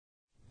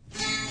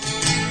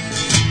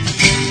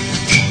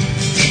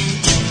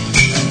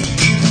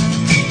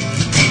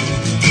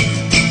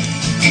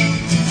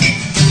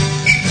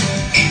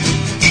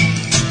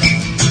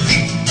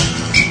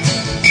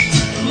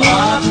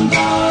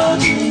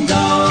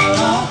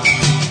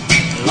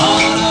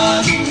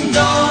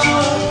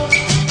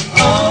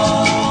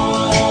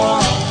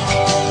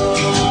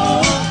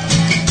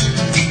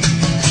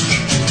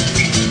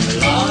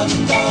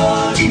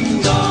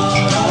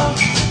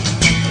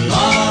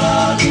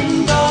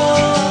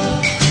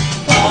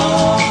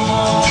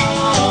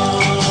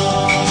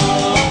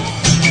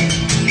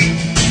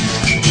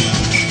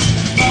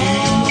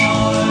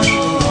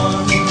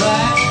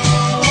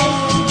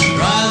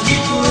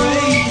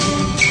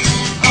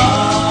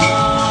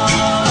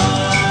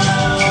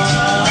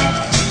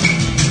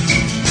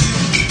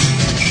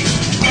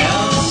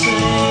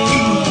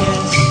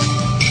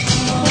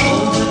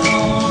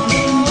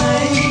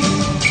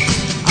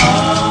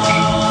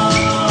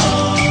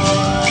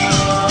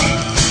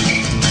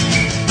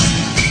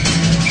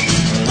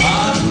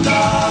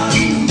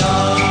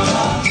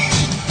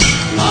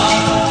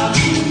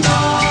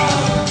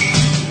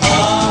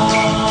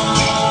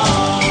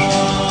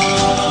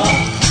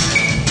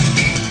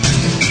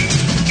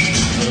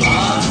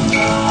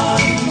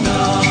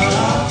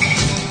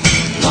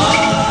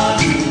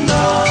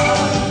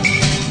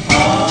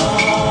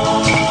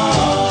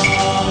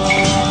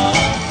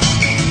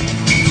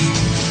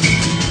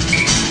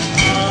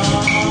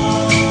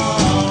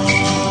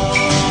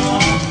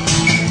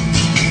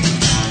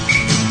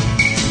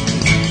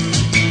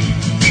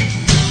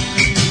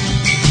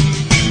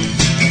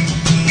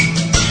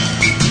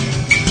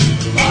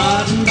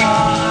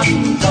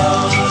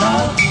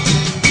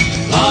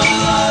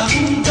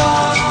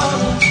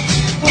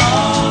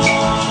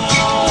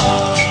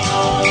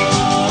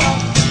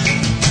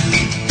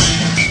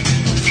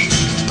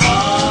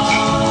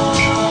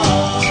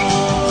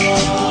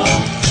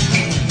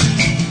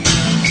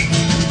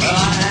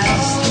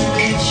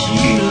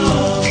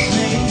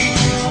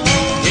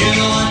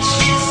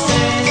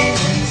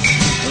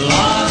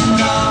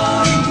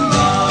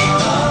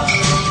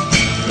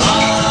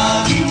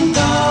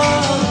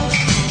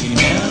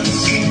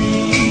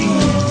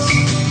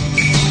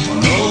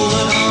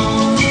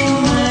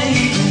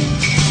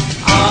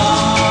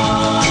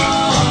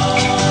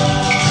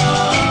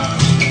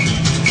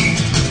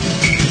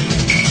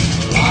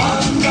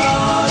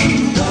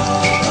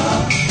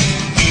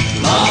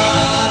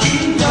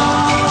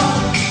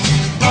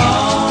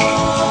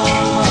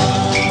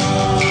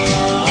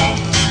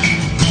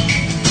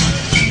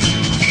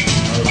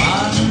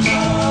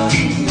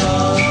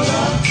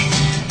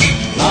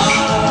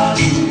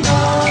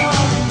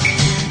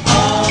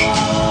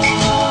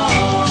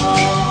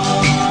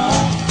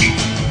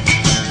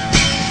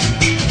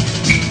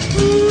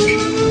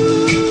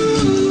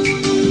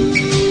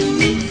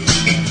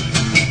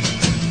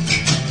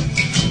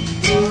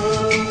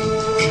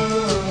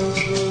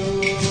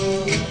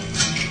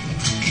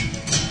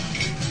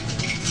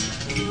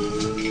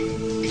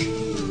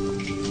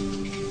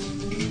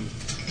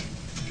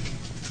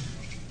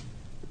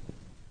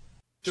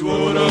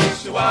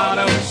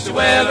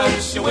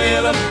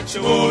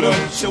 shawalum,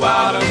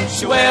 shawalum,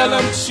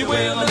 shawalum,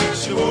 shawalum,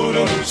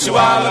 shawalum, shawalum,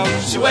 shawalum,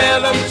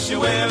 shawalum,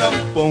 shawalum,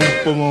 boom,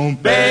 boom,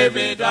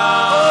 baby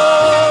doll.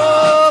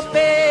 Oh,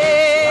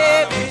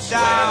 baby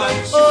doll.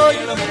 Oh,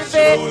 you little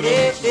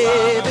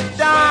baby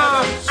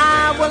doll.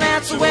 I will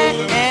answer when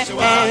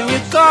you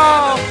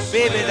call.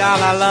 Baby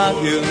doll, I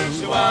love you.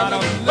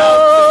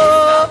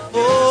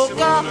 Oh,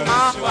 come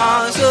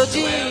on, so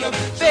deep.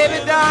 Baby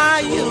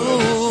doll, you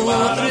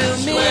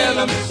thrill me.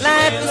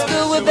 Life is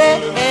good with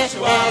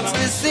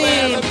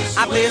ecstasy.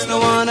 I place no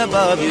one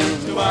above you.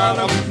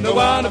 No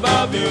one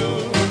above you.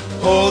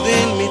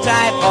 Holding me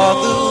tight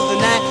all through the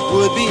night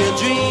would be a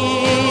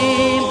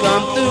dream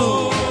come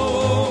true.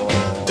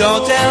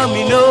 Don't tell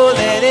me no,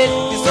 let it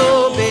be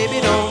so, baby,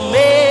 don't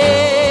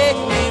make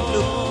me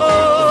blue.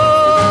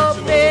 Oh,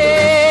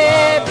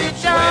 baby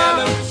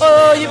doll,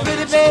 oh, you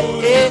pretty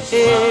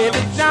baby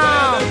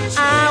doll.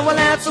 I will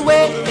answer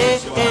when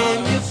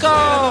you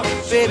call.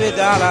 Baby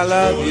doll, I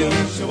love you.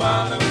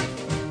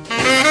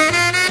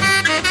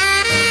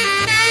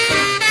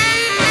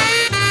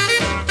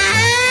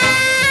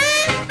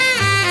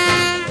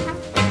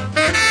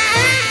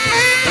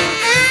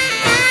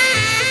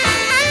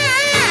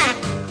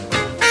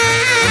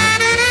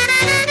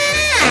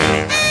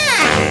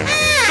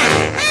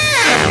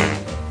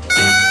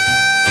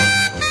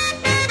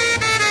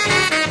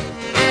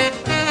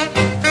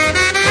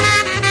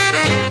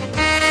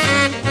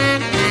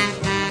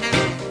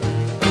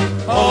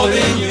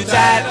 Holding you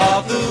tight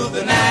all through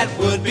the night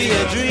would be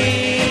a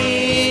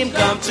dream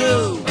come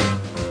true.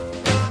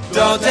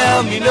 Don't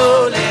tell me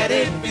no, let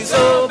it be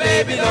so,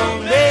 baby,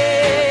 don't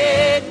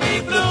make me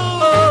blue.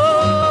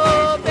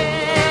 Oh,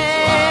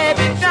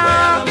 baby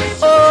doll,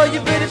 oh, you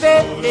pretty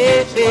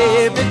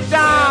baby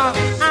doll.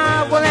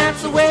 I will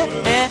answer when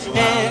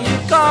you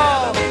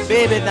call.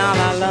 Baby doll,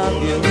 I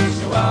love you.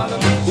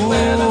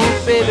 Ooh,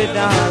 baby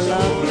doll, I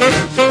love you.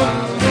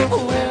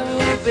 Ooh,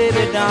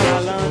 baby doll, I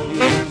love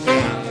you.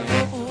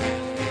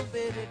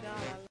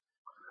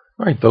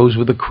 All right, those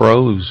were the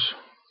Crows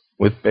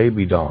with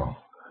Baby Doll.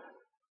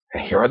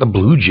 And here are the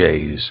Blue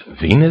Jays,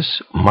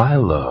 Venus, My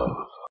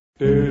Love.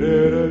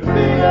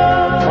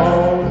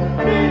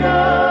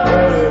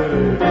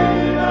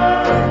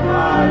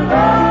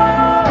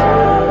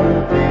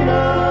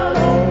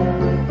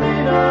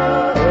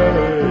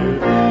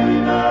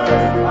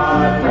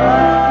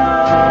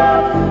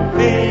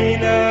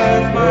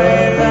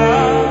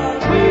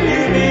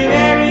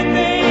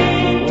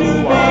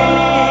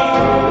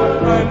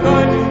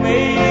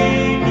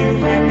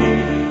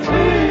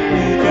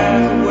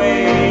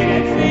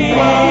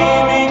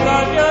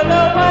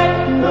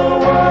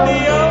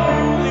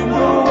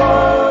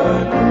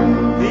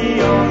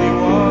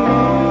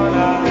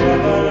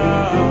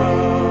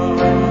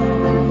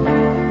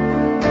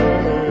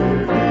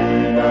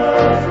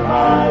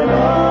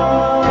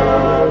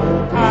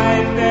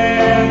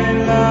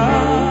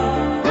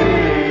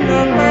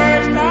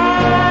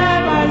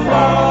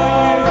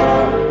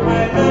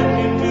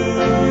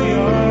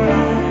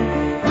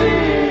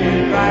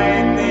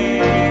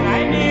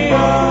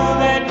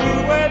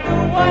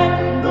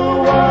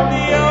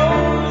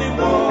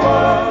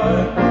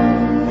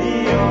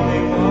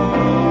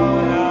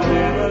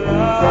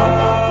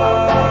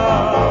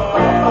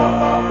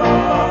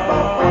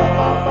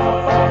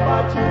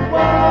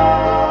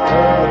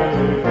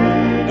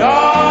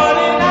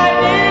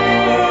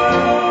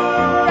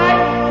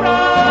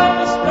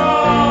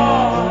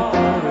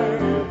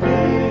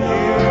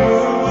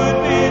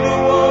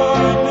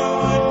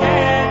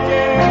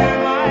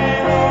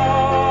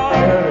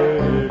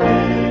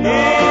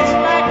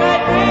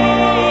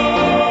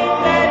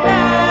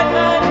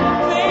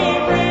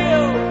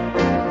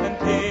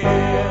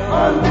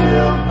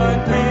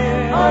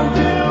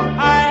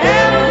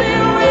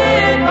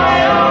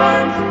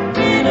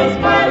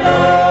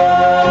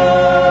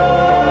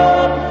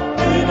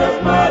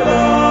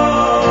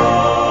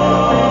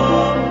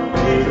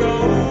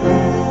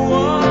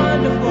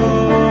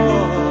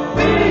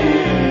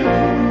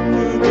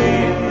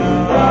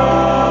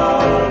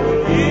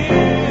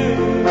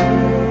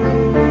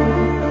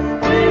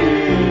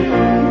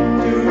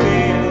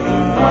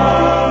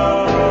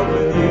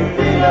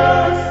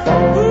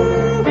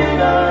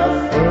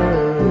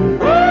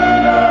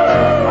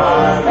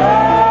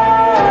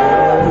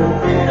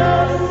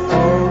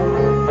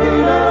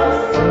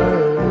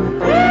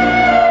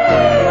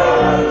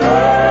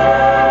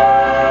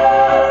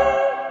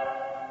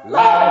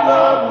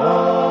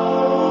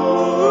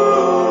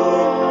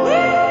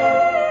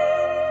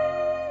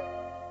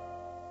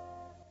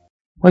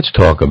 Let's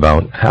talk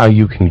about how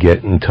you can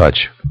get in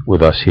touch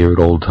with us here at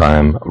Old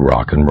Time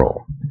Rock and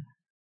Roll.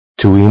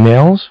 2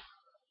 emails,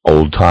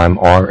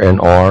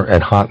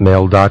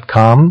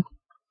 oldtimernr@hotmail.com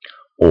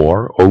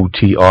or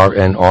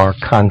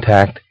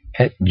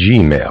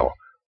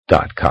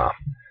otrnrcontact@gmail.com.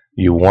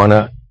 You want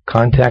to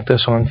contact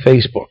us on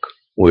Facebook,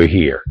 we're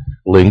here.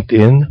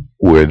 LinkedIn,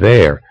 we're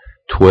there.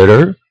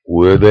 Twitter,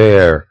 we're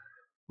there.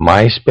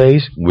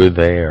 MySpace, we're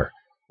there.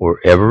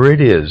 Wherever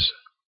it is,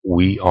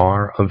 we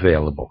are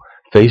available.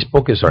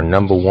 Facebook is our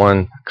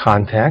 #1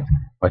 contact,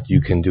 but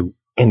you can do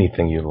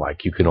anything you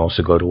like. You can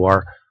also go to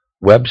our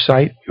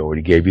website. We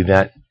already gave you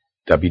that,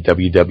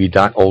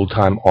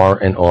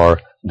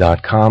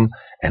 www.oldtimernr.com.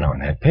 And on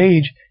that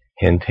page,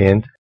 hint,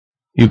 hint,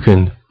 you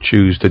can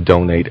choose to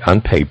donate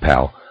on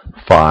PayPal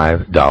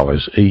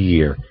 $5 a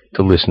year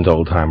to listen to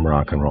old time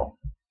rock and roll.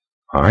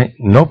 All right?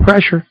 No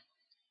pressure.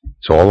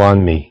 It's all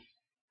on me.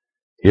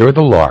 Here are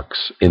the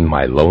Larks in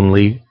My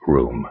Lonely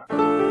Room.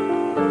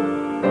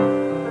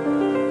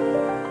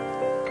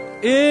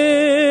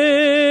 In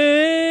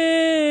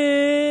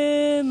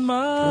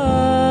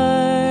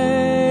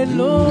my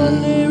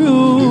lonely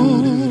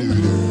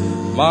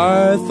room,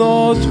 my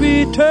thoughts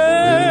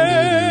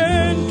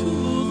return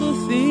to the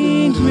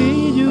things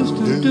we used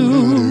to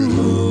do,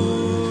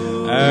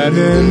 and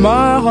in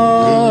my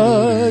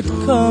heart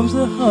comes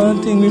a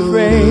haunting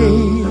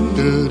refrain.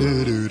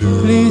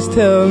 Please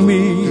tell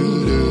me,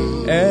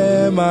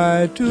 am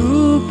I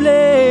to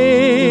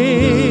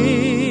blame?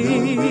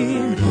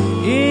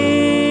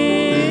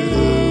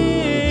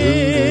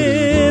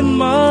 In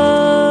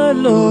my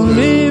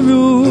lonely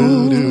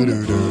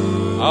room,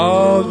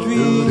 our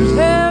dreams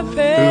have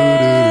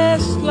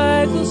passed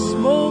like the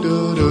smoke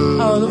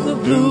out of the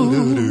blue,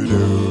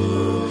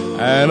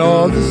 and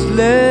all that's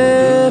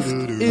left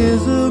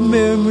is a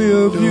memory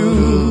of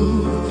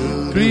you.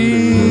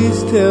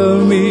 Please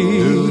tell me,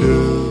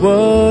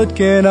 what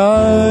can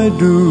I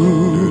do?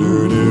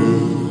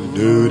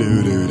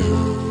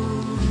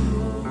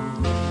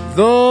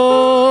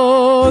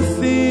 The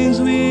things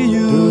we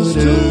used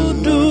to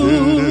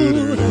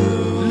do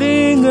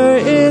linger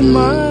in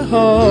my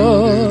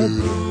heart.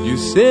 You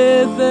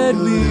said that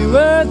we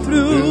were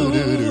through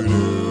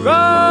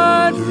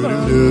right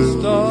from the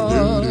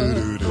start.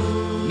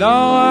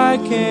 Now I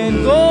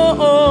can't go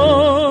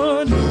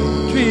on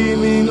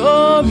dreaming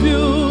of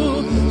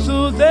you,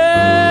 so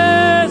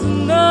there's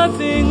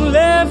nothing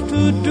left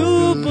to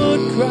do but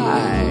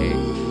cry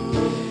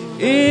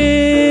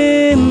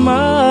in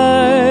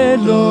my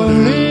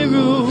lonely room.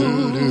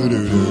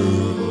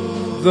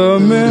 The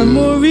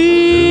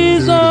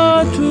memories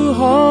are too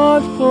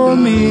hard for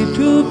me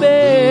to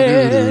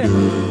bear,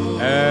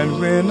 and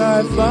when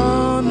I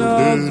found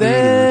out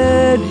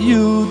that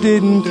you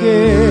didn't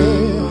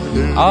care,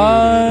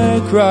 I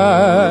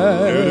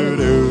cried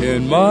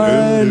in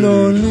my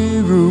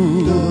lonely room.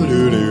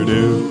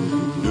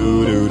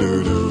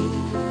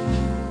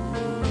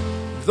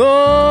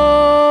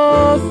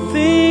 The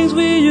things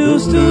we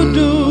used to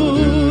do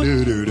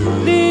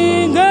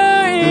linger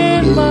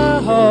in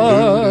my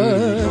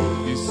heart.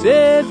 You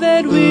said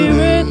that we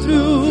were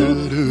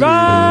through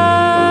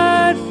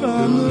right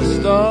from the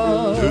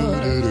start.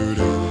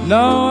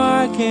 Now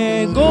I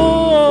can't go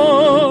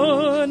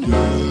on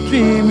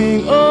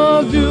dreaming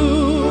of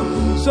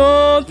you,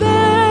 so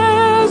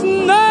there's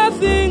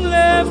nothing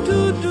left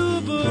to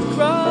do but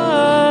cry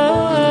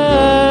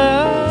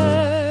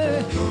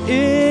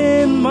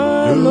in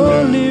my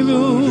lonely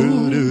room.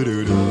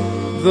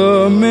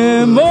 The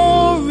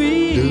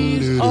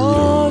memories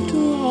are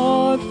too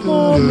hard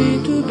for me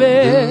to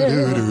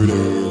bear,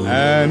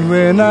 and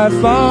when I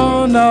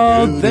found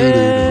out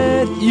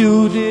that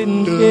you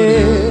didn't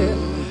care,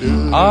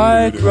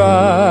 I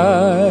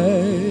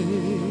cried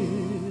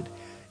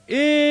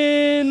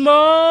in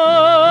my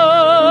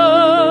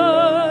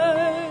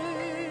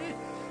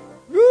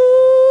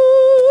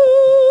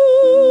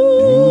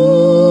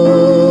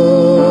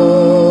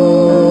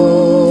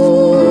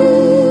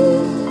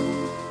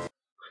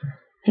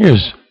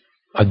Here's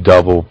a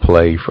double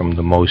play from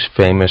the most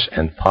famous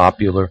and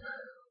popular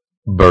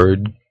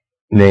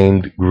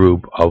bird-named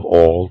group of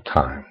all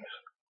times,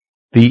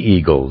 the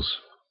Eagles.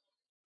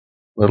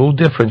 Little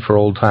different for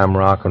old-time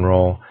rock and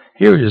roll.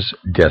 Here is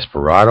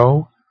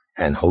Desperado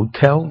and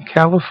Hotel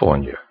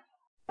California.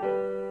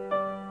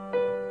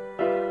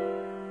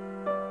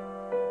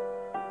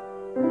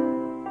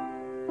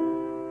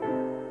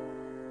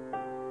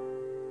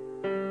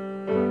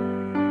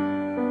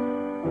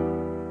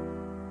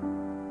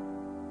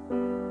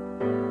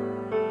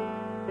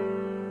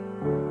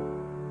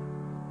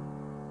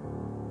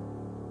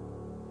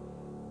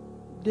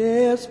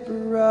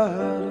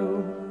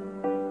 Desperado,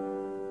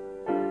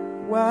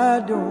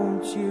 why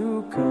don't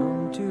you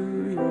come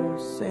to your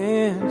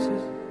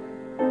senses?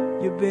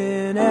 You've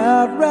been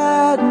out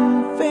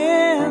riding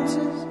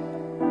fences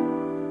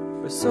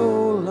for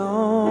so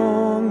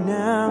long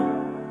now.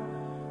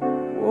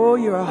 Oh,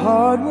 you're a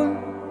hard one,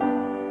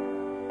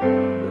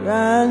 but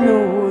I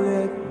know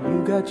that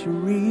you got your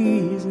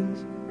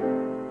reasons.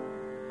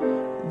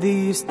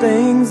 These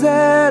things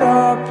that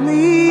are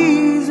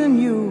pleasing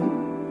you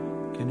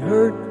can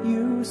hurt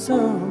you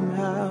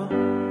somehow.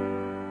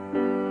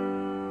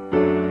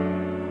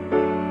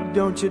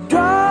 Don't you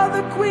draw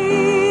the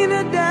queen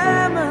of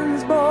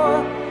diamonds,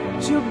 boy.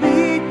 She'll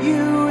beat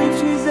you if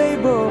she's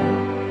able.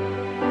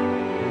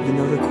 You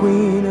know the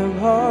queen of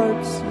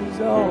hearts is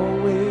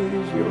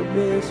always your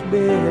best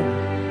bet.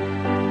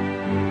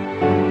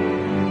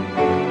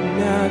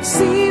 Now it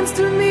seems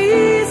to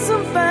me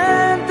some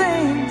fine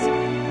things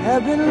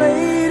have been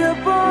laid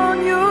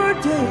upon your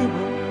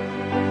table,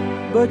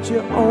 but you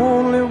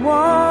only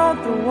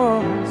want the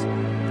ones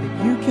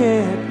that you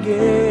can't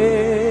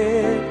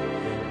get.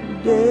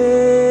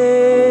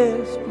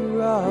 Desperado,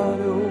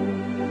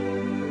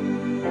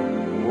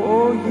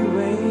 oh, you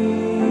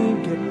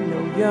ain't getting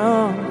no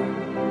younger.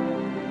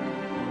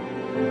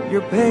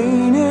 Your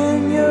pain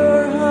and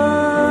your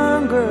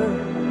hunger,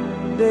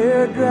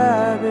 they're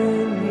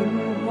driving you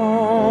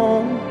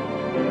home.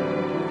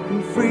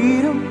 And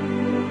freedom,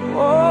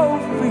 oh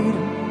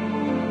freedom,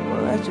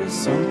 well that's just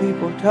some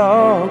people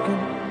talking.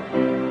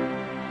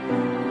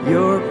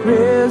 Your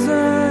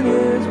prison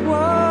is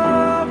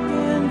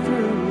walking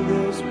through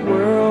this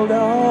world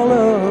all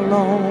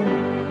alone.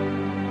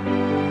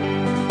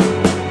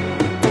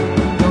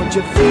 Don't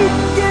your feet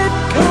get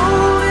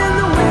cold in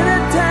the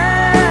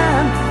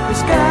wintertime? The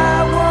sky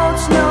won't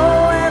snow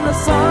and the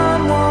sun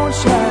won't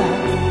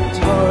shine. It's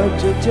hard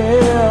to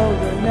tell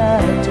the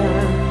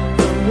nighttime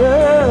from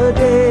the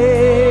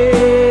day.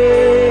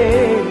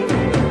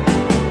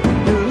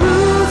 You're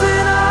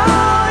losing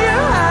all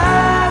your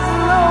highs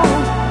and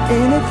lows.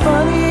 Ain't it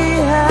funny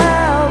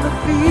how the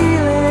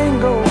feeling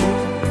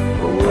goes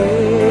away?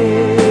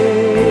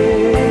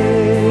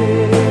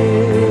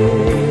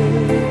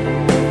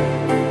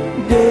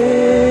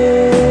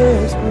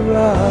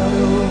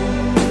 Desperado,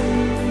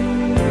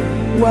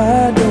 why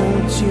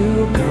don't you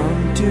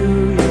come to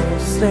your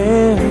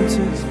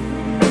senses?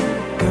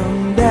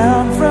 Come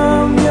down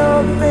from your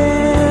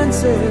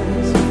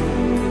fences.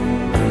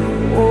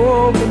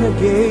 Open the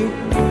gate.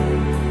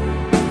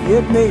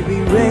 It may be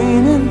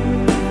raining,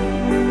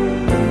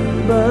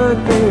 but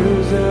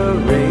there's a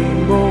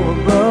rainbow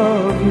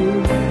above you.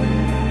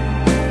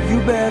 You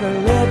better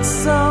let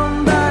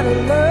somebody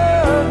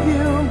love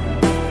you.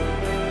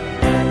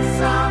 Let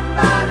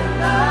somebody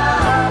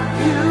love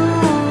you.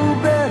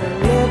 Better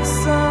let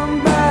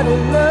somebody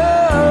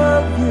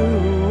love you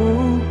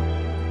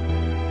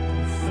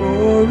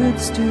before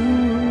it's too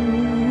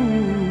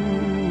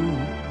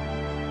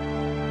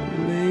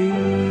late.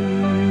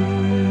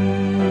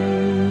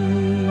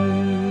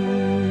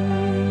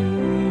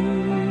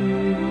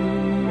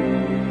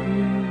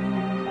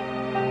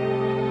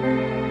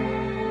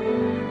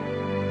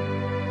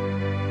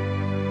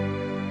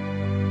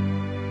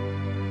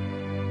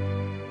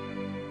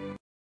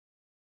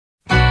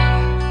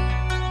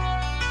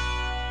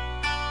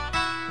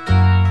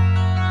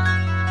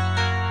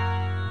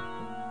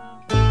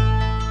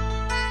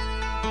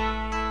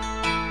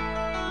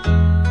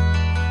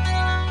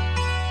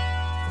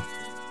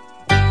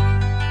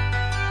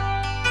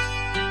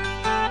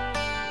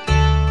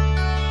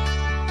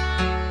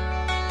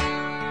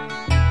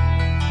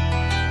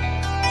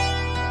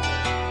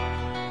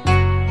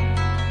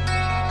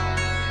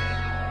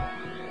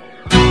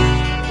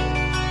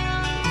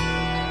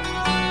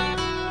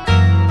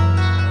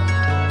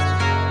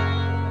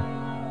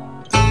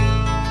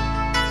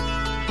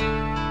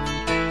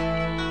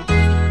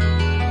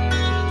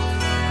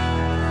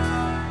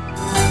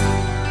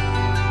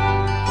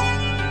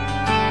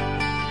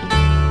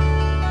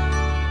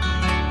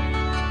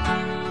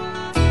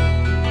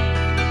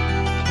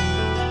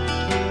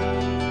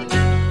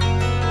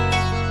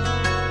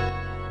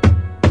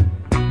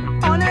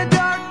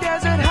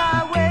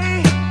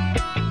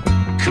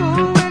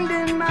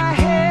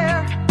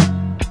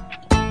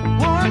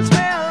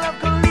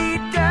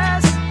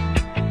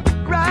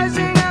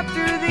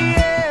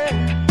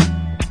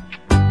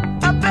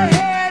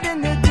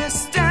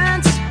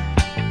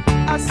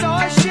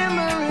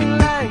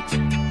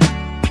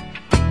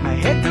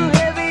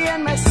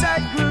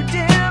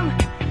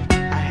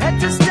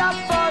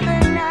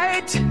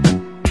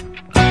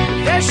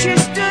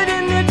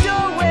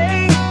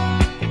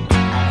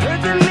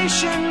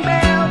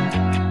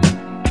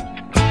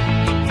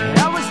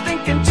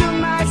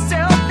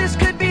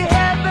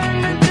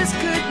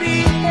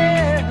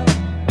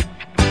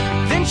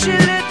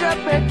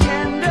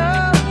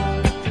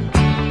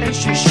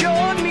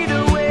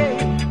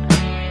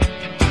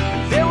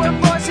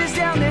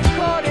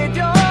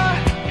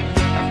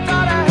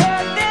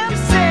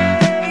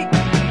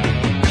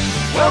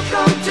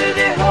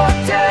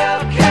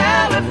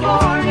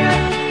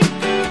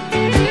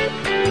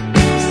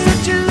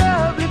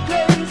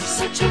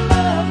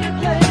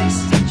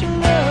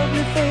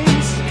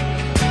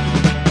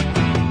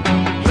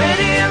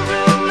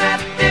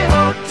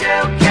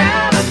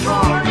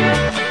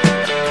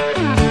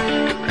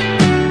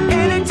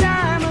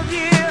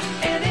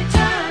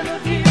 Anytime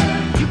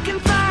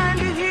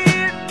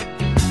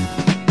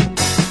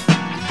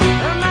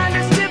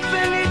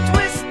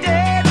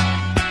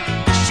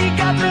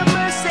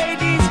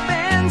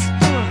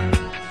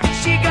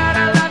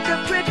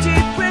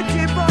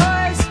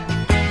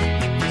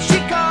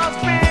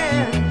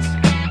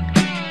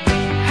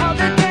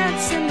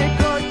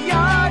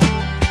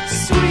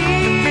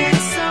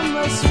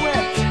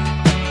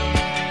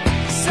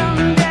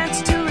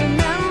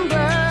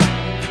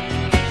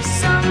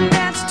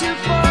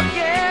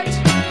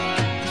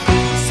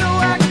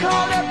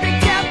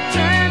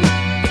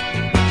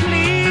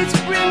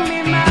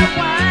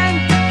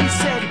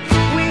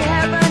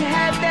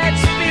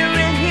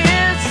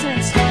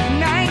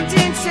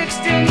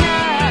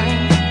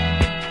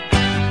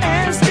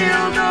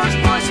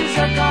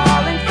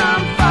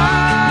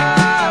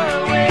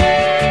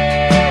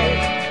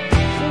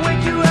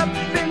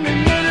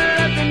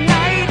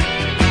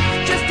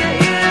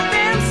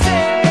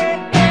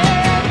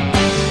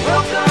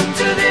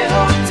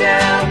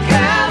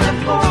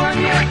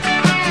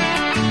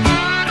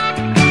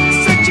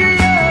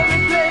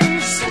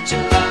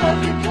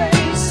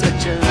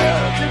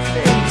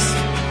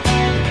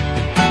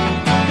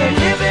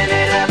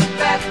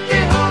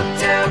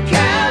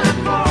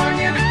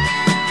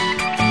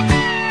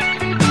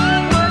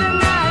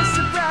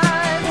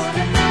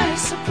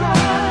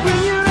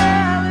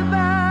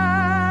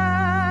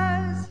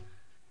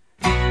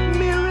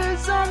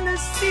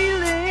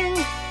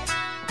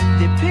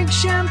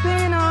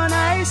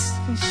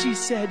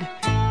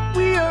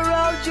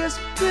we're just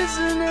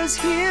prisoners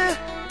here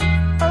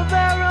of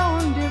our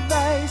own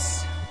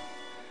device.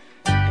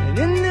 And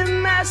in the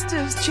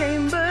master's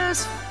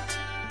chambers,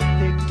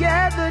 they're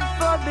gathered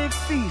for the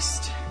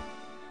feast.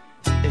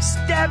 They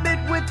stab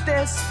it with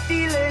their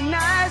steely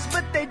knives,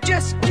 but they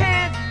just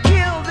can't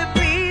kill the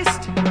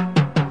beast.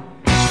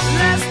 The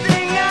last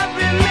thing I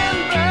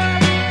remember,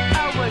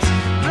 I was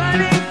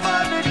running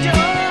for the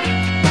door.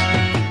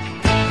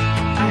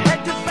 I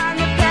had to find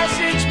the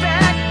passage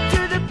back to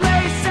the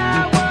place I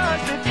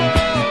was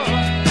before.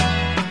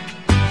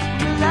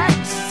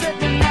 Relax, said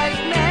the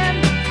night man,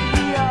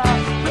 we are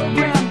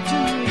programmed to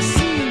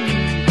receive.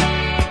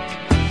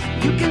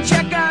 You can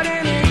check out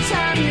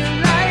anytime you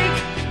like,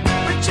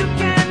 but you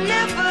can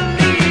never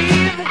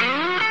leave.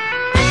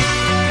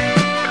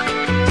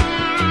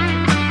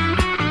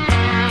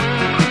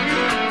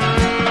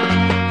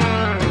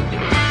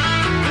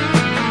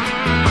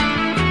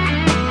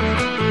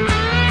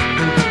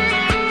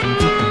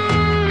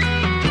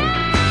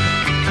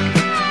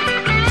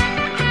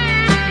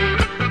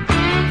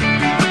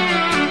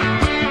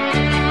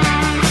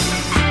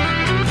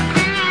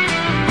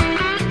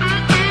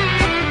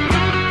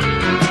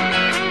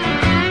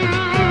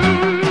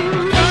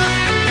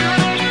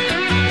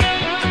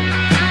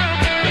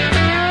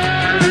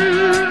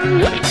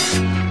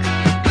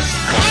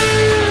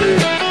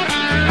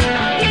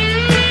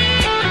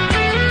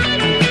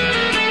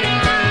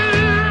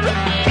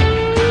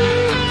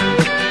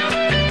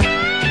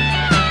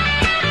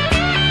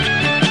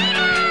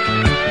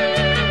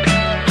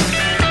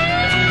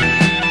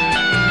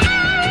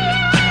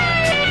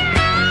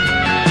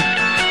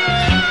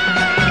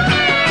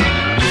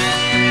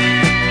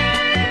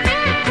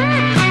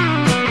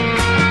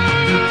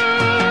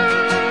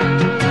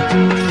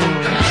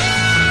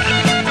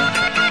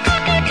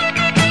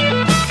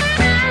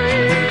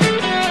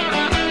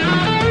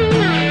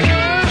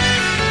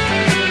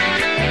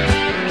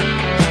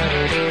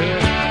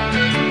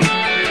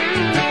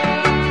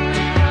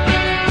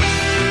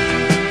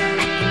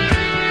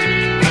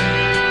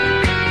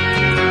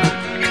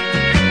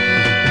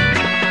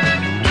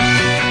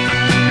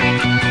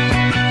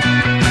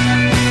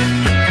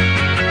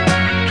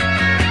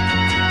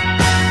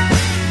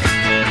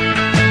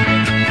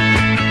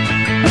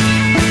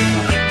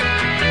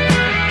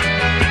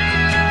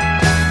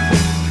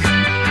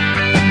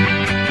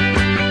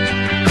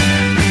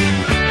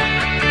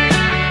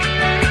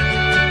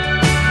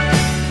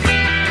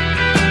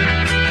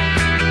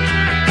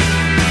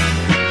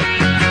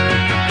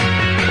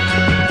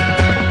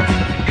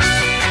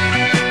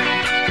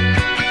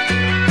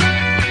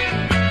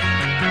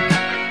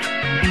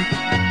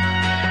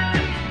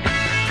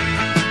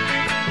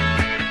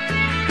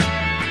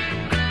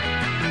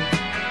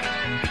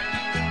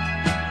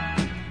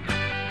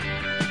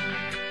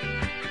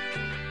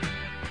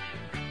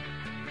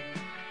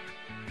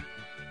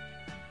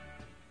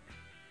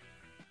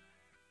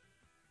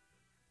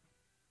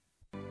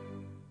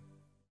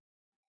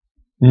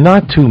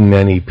 Not too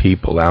many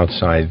people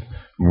outside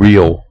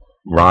real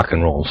rock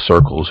and roll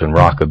circles and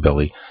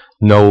rockabilly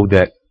know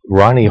that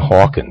Ronnie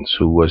Hawkins,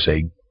 who was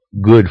a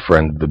good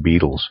friend of the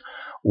Beatles,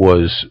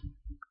 was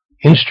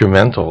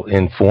instrumental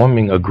in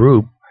forming a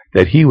group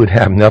that he would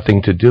have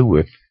nothing to do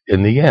with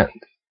in the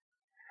end.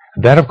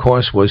 That, of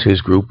course, was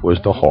his group, was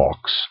the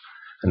Hawks.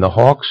 And the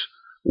Hawks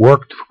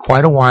worked for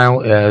quite a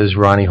while as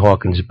Ronnie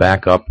Hawkins'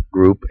 backup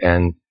group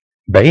and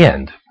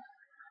band,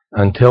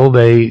 until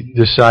they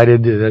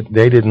decided that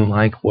they didn't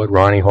like what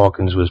Ronnie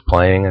Hawkins was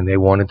playing and they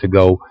wanted to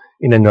go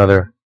in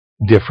another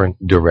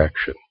different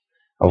direction.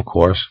 Of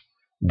course,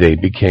 they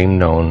became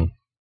known,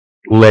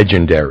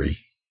 legendary,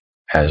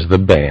 as the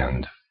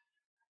band.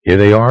 Here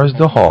they are as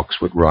the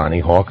Hawks with Ronnie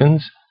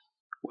Hawkins,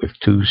 with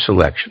two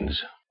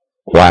selections,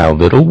 Wild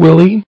Little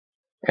Willie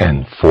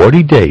and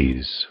 40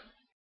 Days.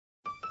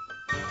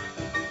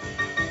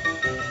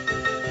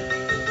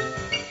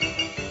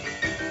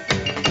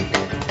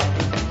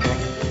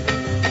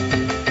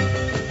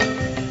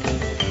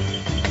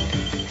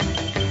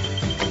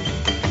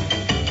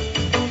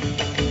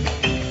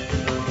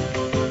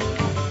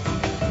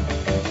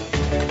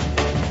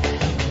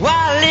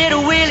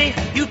 Little Willie,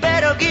 you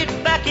better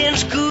get back in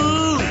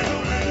school.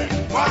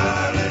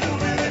 Why, little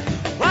Willie?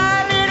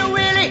 Why, little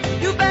Willie,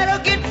 you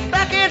better get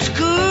back in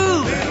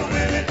school. Little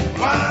Willie,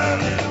 why,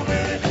 little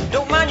Willie?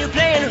 Don't mind you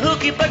playing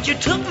hooky, but you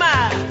took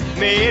my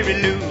Mary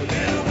Lou.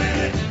 Little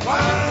Willie,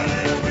 why,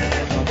 little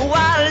Willie?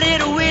 Why,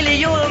 little Willie,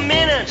 you're a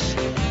menace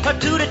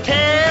to the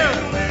town.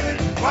 Little Willie,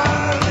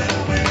 why,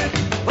 little Willie?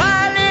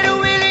 Why, little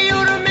Willie,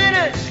 you're a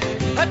menace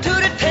to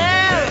the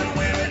town. Little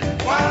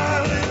Willie,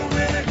 why, little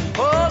Willie?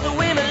 Oh, the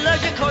women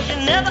love you 'cause you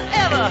never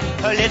ever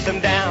let them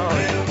down.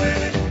 Little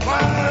Willie,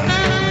 why,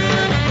 little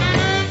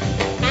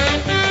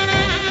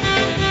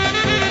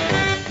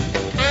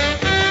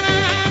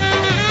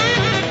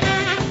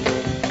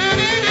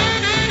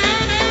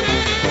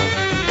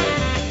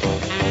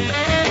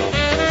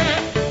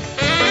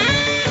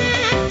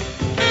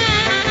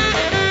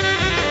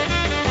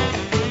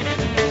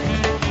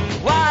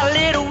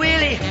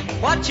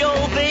What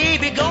your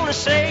baby gonna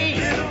say?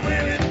 Little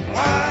Willie,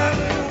 why,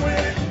 little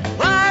Willie?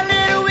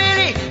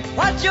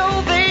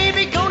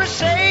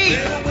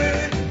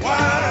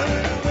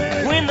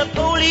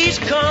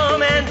 please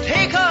come and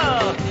take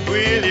her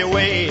Willie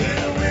away.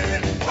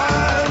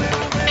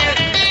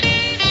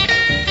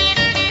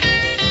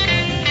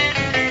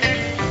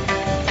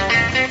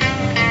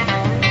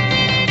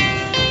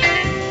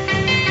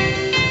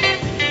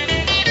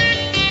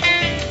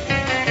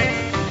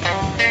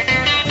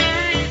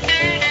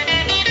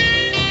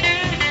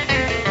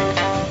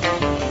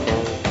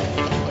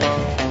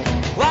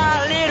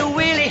 Why, little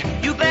Willie,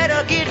 you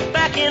better get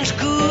back in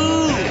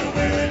school.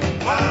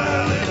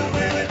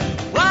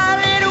 Why,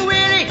 little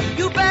Willie,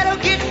 you better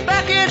get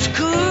back in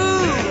school.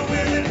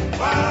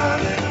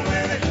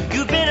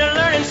 You've been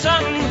learning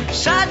something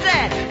besides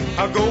that,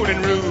 a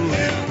golden rule.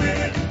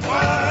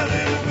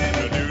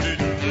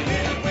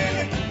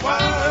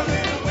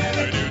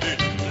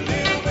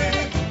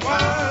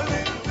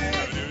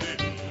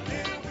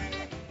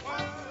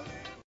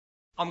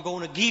 I'm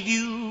gonna give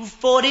you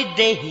 40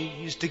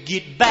 days to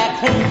get back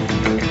home.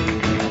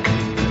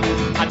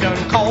 I done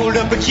called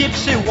up a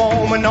gypsy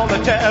woman on the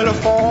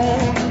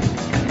telephone.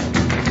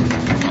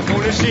 I'm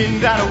gonna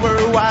send out a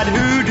worldwide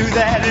hoodoo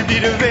that'll be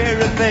the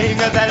very thing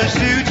that'll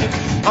suit you.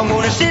 I'm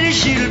gonna say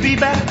she'll be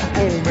back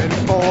home in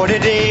 40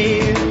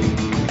 days.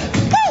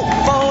 Woo!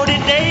 40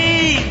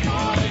 days.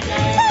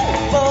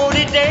 Woo!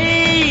 40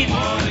 days.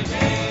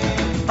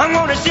 I'm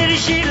gonna say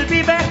she'll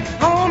be back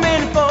home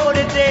in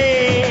 40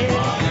 days.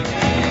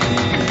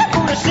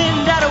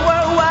 Send out a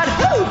worldwide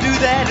hoodoo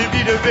that'll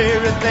be the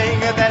very thing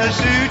that'll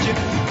suit you.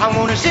 I'm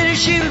gonna say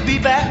she'll be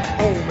back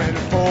home in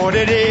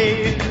 40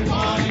 days.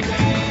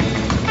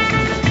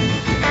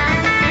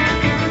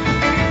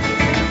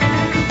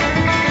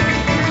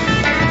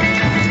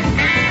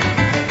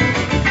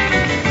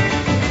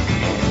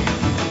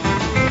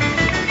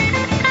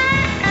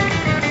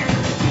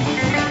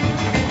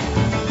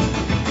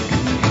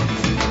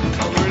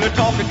 I'm really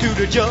talking to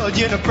the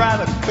judge in a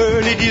private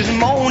early this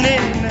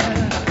morning.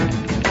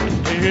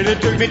 They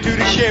took me to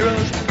the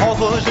sheriff's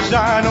office to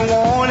sign a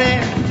warning.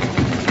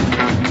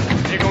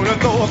 They're gonna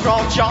throw a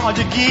cross charge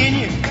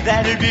again.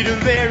 That'll be the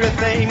very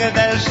thing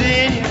that'll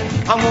send you.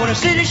 I'm gonna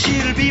say that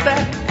she'll be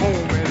back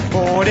home in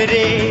 40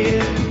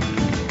 days.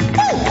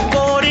 Woo!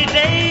 40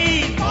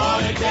 days.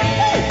 40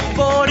 days.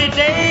 40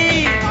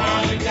 days.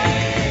 40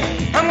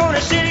 days. I'm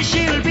gonna say that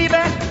she'll be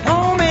back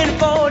home in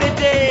 40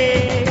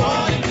 days.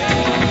 40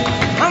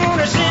 days. I'm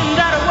gonna send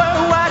out a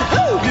worldwide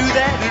hoodoo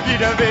that'll be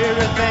the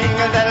very thing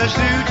that'll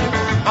suit you.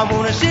 I'm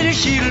gonna say that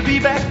she'll be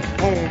back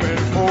home in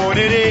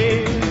 40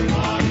 days.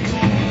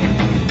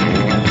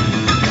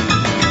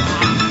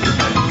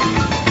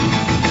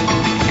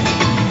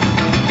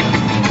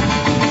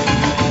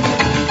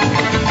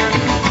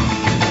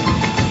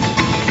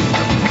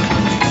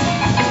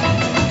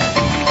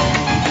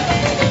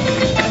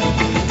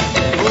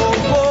 Oh,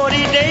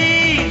 40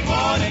 days.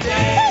 40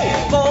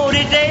 days.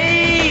 40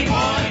 days.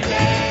 40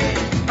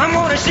 days. I'm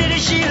gonna say that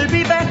she'll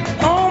be back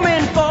home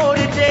in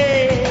 40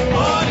 days.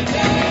 40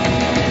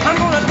 days. I'm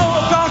gonna throw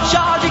a cross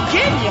charge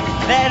again, you.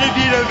 That'll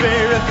be the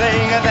very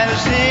thing that'll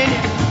send you.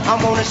 I'm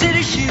gonna say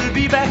that she'll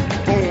be back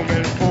home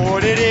in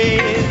 40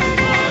 days.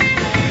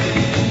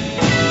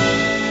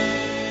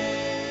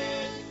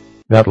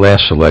 That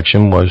last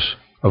selection was,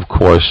 of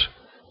course,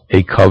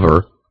 a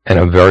cover, and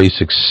a very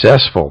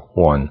successful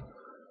one,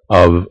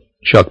 of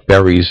Chuck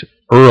Berry's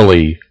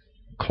early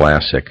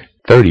classic,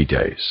 30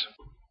 Days.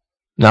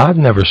 Now, I've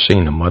never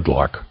seen a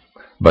mudlark,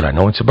 but I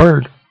know it's a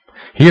bird.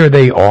 Here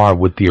they are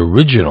with the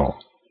original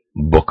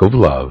Book of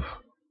Love.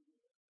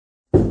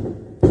 Who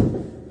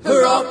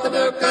wrote the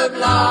Book of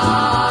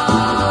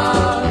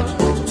Love?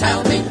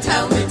 Tell me,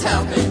 tell me,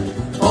 tell me.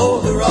 Oh,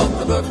 who wrote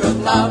the Book of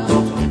Love?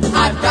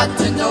 I've got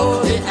to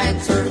know the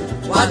answer.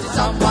 Was it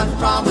someone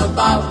from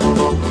above?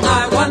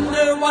 I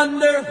wonder,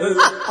 wonder who?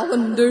 I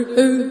wonder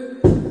who?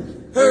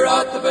 Who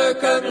wrote the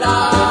Book of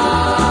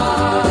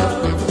Love?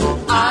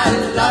 I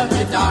love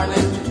you,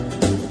 darling.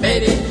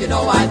 Baby, you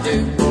know I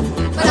do.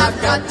 But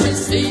I've got to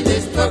see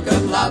this Book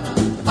of Love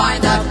to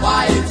find out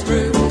why it's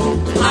true.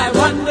 I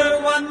wonder,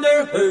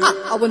 wonder who?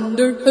 I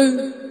wonder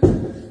who?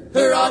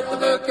 Who wrote the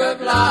Book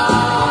of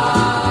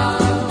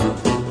Love?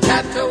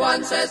 Chapter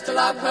 1 says to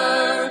love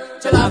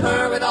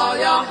her with all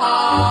your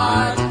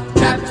heart.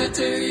 Chapter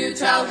 2, you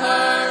tell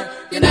her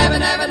you're never,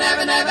 never,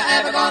 never, never,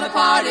 ever gonna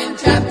part. In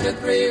Chapter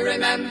 3,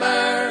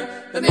 remember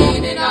the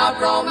meaning of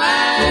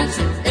romance.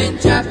 In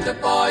Chapter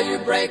 4, you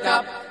break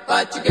up,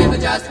 but you give her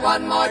just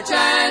one more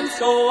chance.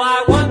 So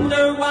I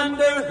wonder,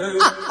 wonder who?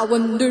 I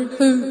wonder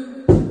who?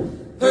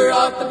 Who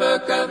wrote the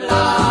Book of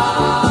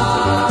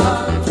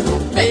Love?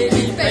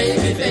 Baby,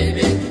 baby,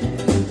 baby,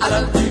 I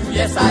love you,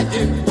 yes I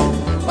do.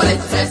 Well,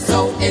 it says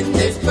so in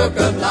this Book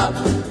of Love.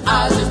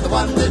 Ours is the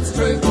one that's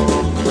true.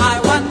 I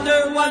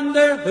wonder,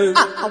 wonder who?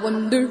 I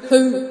wonder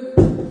who?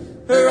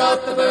 Who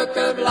wrote the Book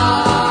of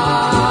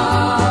Love?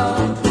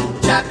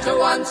 Chapter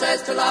 1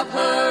 says to love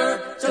her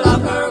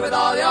with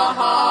all your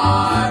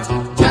heart.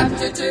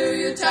 Chapter 2,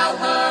 you tell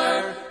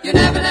her you're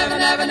never, never,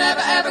 never,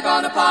 never, ever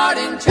gonna part.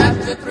 In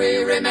Chapter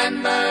 3,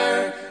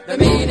 remember the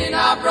meaning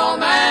of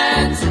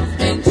romance.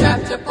 In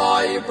Chapter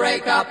 4, you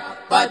break up,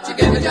 but you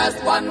give it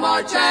just one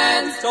more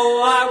chance. So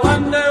I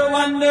wonder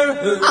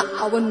who,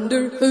 I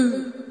wonder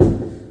who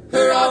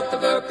wrote the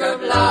book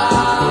of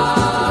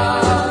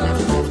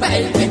love.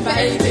 Baby,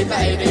 baby,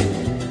 baby,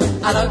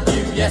 I love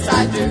you, yes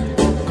I do.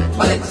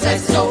 Well, it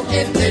says so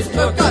in this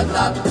book of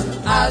love,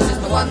 as is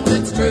the one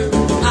that's true.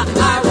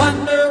 I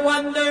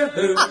wonder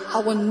who, I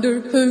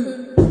wonder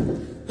who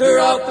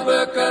wrote the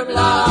book of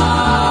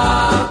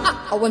love.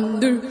 I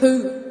wonder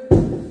who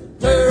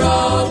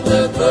wrote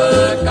the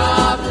book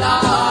of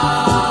love.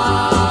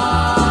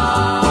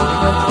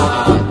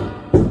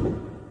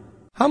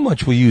 How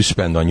much will you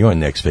spend on your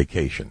next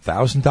vacation?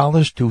 $1,000?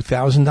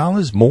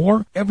 $2,000?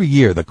 More? Every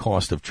year the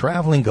cost of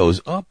traveling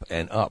goes up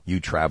and up. You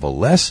travel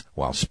less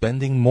while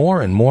spending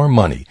more and more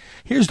money.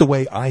 Here's the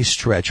way I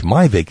stretch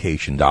my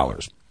vacation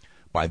dollars.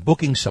 By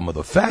booking some of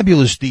the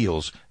fabulous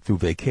deals through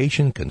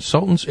Vacation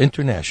Consultants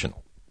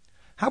International.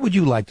 How would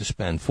you like to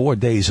spend 4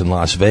 days in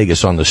Las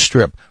Vegas on the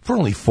Strip for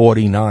only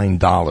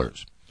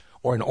 $49?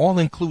 Or an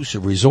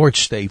all-inclusive resort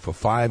stay for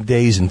 5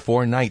 days and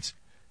 4 nights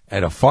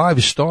at a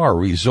 5-star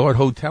resort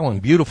hotel in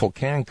beautiful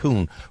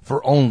Cancun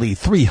for only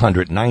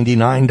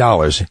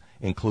 $399,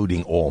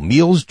 including all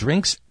meals,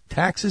 drinks,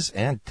 taxes,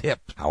 and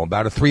tips. How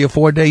about a 3 or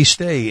 4 day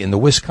stay in the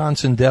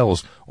Wisconsin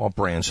Dells or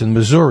Branson,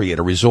 Missouri at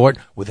a resort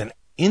with an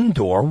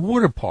indoor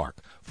water park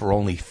for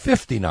only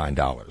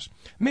 $59?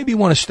 Maybe you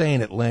want to stay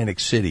in Atlantic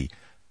City,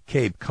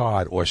 Cape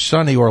Cod, or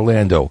sunny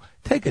Orlando.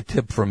 Take a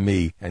tip from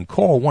me and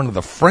call one of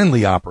the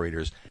friendly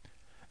operators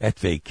at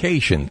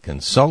Vacation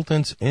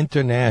Consultants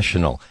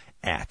International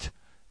at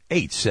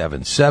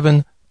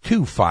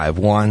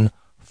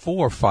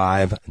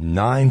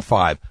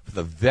 877-251-4595 for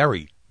the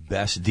very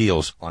best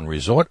deals on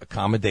resort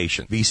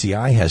accommodation.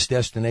 VCI has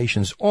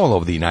destinations all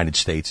over the United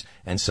States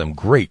and some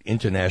great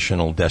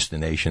international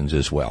destinations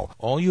as well.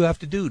 All you have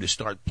to do to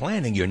start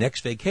planning your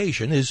next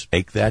vacation is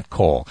make that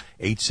call,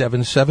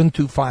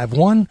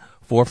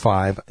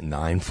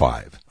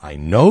 877-251-4595. I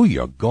know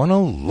you're gonna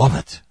love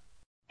it.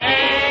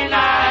 Ain't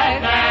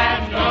like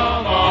that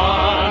no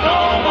more,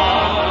 no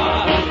more.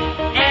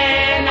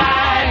 Ain't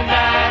like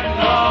that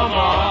no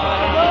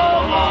more,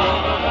 no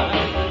more.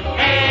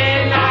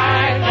 Ain't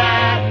like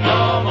that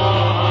no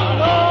more,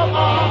 no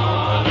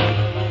more.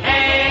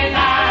 Ain't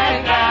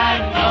like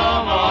that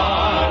no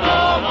more,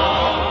 no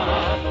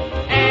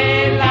more.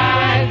 Ain't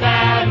like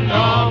that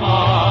no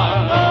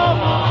more, no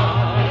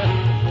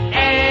more.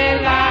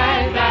 Ain't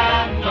like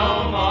that no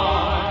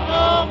more,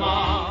 no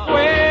more.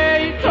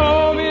 Well, you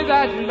told me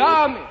that you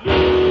love me.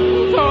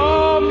 You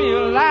told me a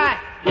lie.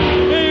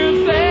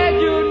 You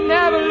said you'd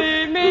never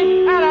leave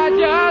me, and I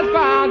just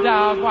found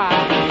out why.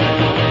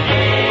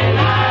 Ain't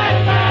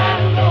like that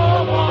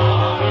no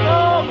more,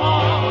 no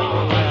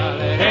more.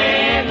 Well, it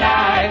ain't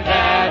like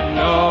that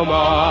no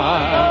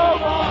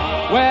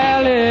more.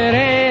 Well, it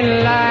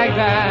ain't like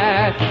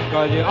that,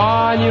 'cause you're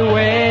on your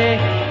way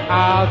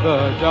out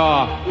the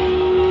door.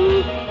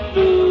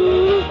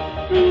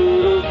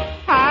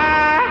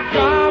 I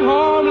come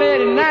home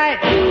late at night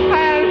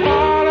and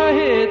wanna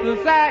hit the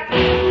sack.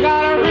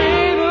 Gotta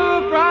ring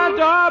the front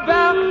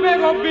doorbell,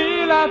 make a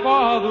beeline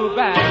for the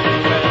back.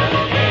 Well,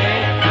 it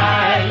ain't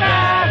like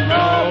that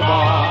no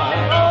more,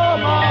 no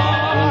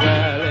more.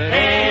 Well, it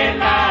ain't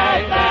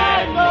like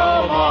that no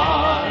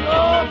more,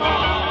 no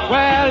more.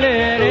 Well,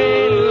 it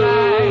ain't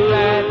like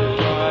that,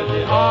 'cause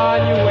you're on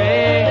your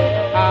way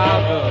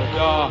out the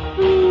door.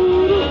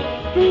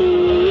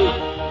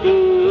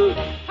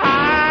 I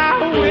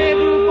went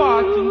to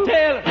fortune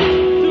teller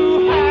to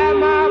have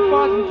my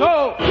fortune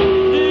told.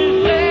 She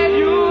said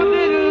you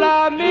didn't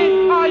love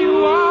me, all you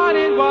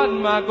wanted was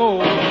my gold.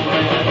 Well,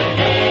 it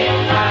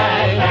ain't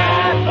like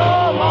that no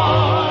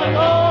more,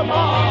 no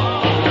more.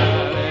 Well,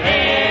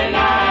 it ain't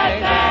like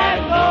that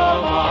no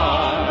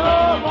more, no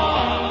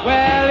more.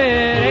 Well,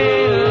 it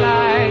ain't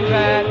like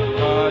that,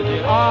 'cause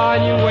you're on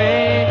your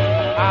way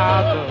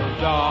out the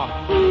door.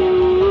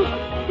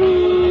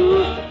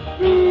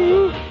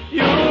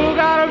 You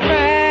got a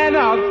man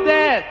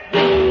upstairs,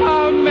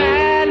 a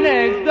man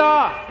next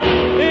door.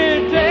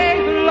 It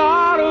takes a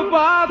lot of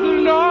us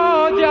to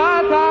know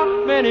just how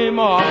many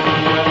more. Well,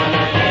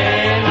 it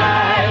ain't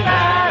like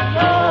that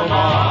no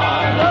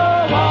more, no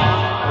more.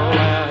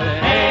 Well,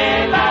 it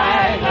ain't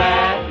like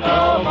that no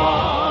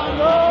more,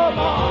 no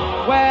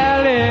more.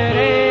 Well, it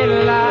ain't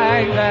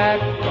like that,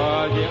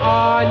 'cause you're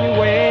on your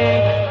way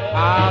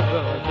out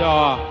the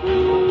door.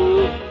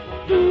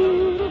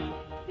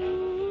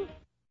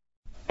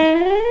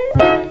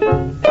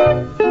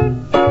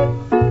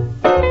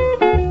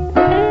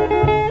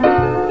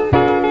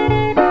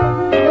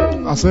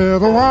 I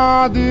said,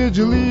 why did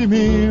you leave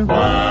me?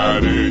 Why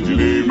did you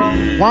leave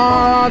me?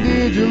 Why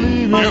did you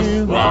leave me?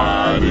 Yes,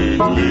 why did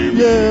you leave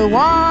me? Yeah,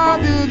 why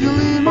did you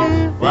leave me?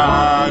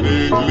 Why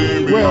did you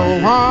leave me? Well,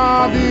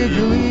 why did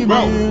you leave me?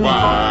 Well,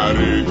 why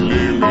did you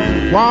leave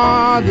me?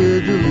 Why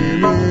did you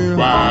leave me?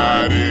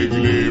 Why did you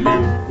leave me?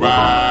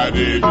 Why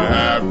did you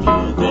have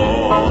to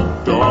go?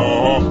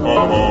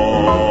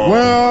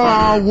 Well,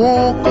 I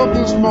woke up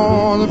this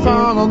morning,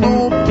 found a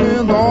note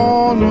pinned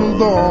on the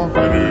door.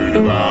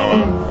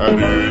 I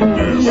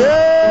did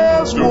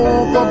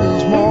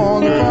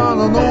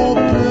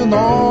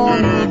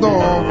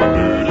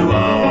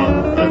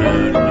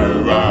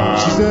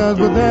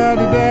but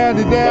daddy,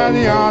 daddy,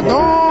 daddy, I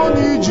don't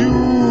need you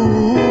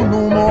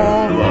no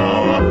more.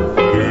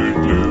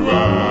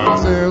 I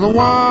said,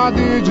 why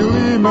did you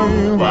leave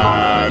me?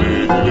 Why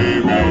did you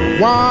leave me?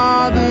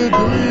 Why did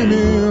you leave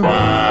me?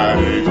 Why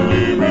did you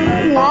leave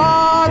me?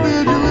 Why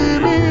did you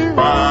leave me?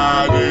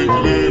 Why did you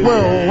leave me?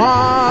 Well,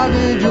 why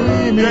did you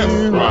leave me?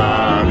 Yes,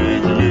 why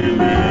did you leave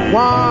me?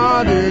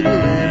 Why did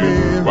you leave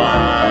me?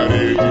 Why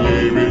did you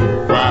leave me?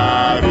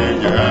 Why did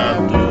you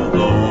have to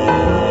go?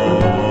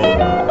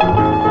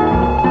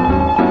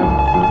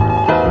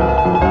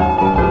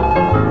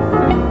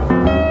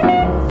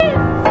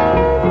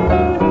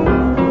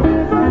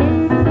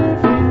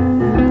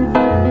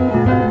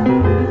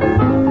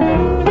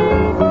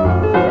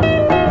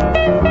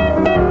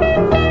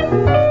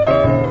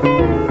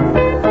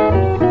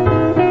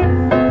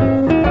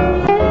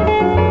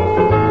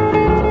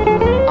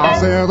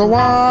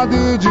 Why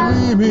did you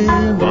leave me?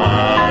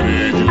 Why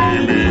did you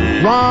leave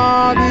me?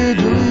 Why did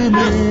you leave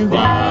me?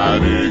 Why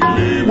did you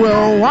leave me?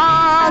 Well,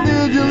 why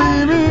did you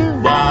leave me?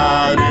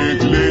 Why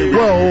did you leave me?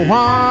 Well,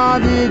 why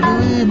did you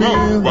leave me?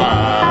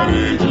 Why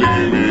did you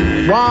leave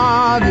me?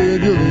 Why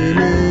did you leave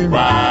me?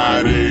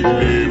 Why did you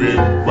leave me?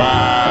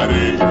 Why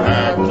did you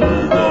have to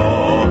go?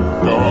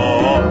 Go.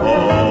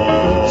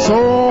 So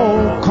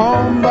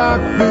come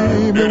back,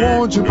 baby,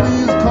 won't you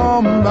please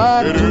come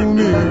back to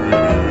me?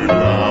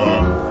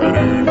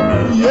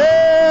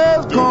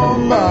 Yes,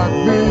 come back,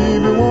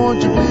 baby,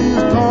 won't you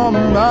please come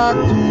back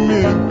to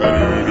me?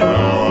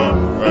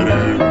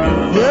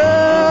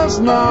 Yes,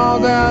 now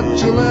that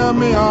you left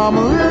me, I'm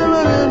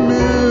living in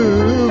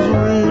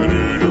misery.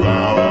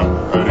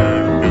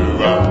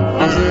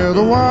 I said,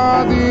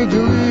 why did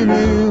you leave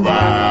me?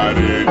 Why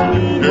did you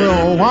leave me?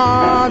 Well,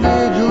 why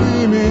did you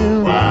leave me?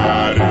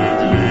 Why did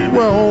you leave me?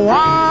 Well,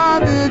 why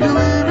did you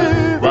leave me?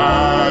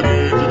 Why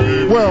did you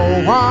leave me? Well,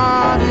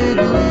 why did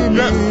you leave me?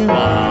 Yes,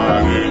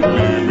 why did you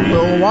leave me?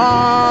 Well,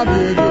 why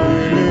did you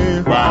leave me?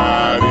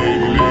 Why did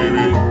you leave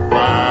me?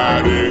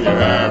 Why did you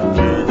have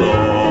to go?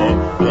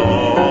 Go.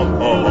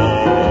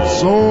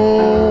 So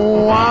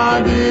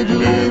why did you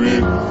leave me?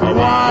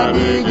 Why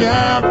did you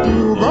have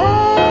to go?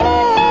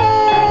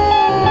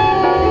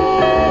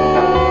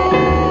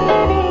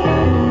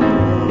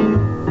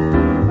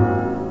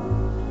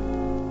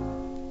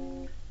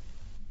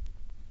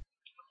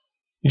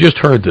 You just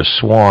heard the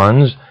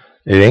Swans,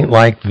 It Ain't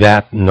Like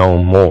That No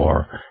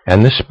More,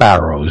 and the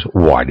Sparrows,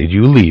 Why Did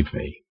You Leave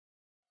Me?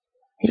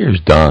 Here's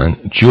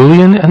Don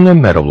Julian and the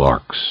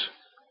Meadowlarks,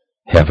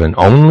 Heaven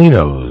Only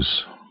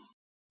Knows.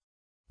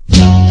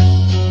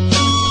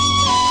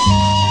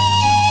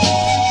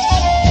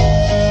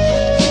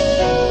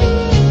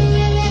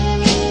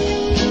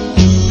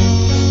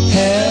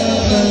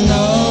 Heaven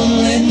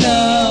only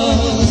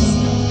knows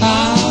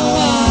how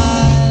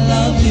I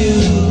love you.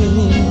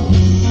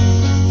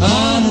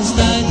 Honest,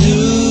 I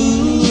do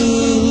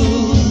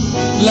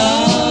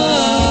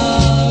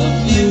love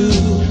you.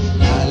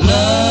 I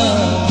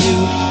love you.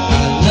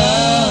 I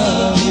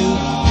love you.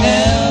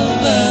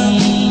 Heaven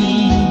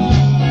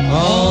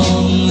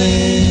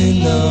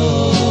only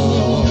knows.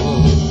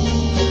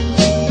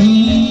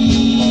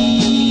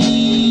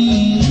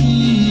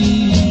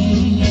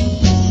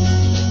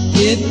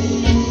 It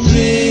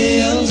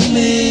thrills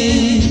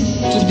me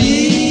to be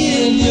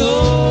in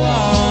your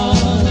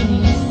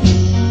arms.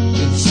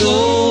 It's so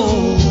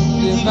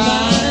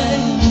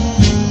divine.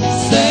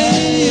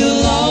 Say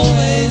you'll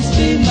always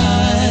be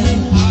mine.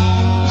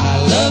 I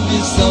love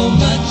you so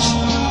much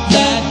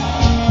that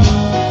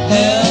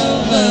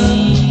heaven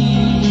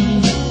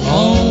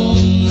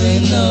only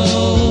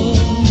knows.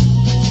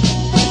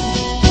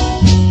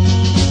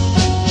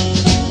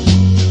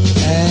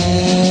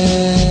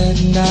 At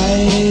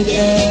night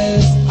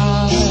as I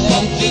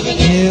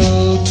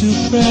kneel to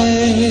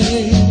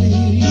pray,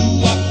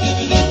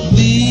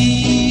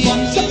 these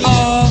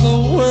are the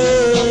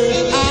words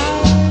I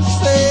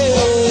say.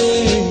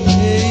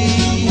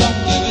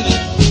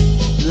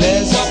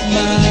 Bless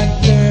my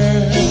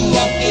girl,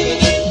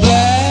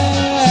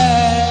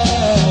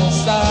 bless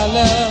our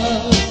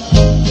love.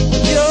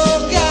 Your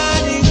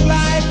guiding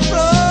light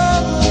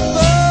from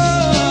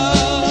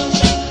above.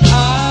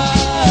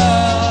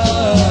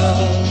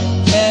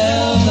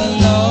 Heaven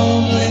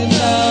only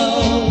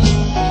knows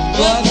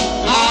what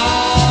I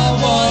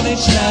want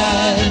each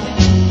night.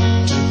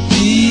 To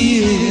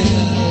feel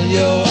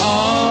your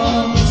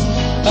arms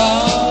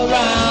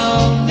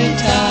around me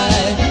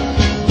tight.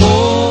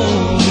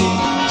 Hold me,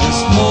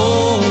 just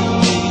hold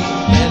me,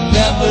 and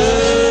never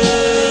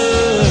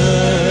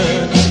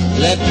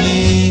let me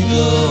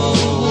go.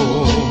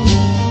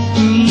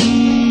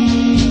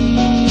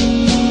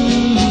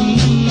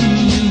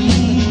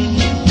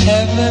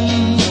 Heaven,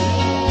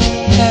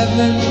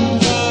 heaven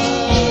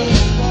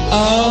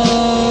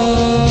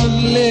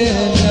only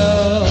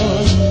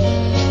knows.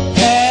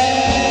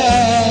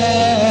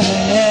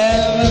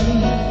 Heaven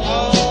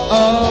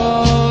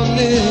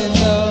only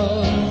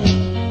knows.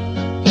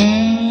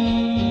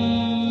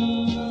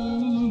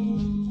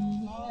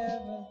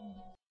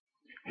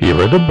 Here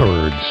are the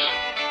Birds,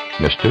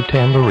 Mr.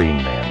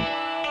 Tambourine Man.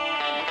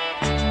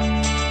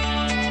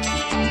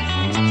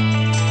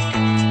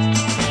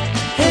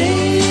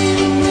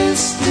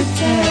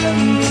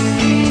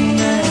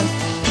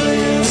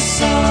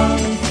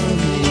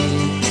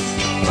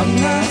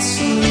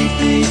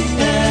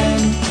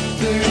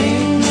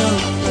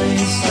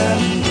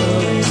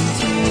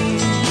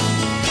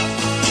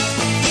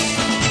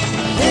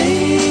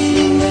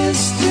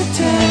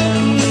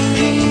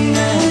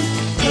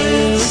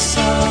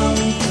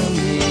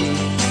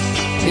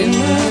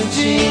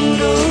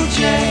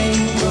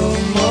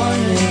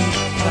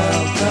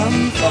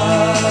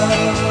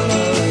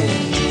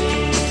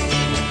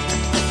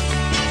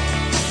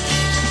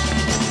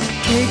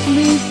 Take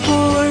me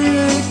for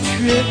a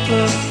trip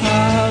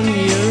upon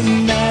your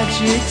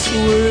magic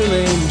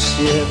swirling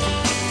ship.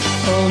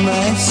 All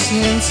my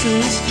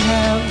senses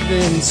have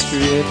been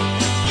stripped,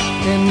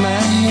 and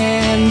my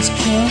hands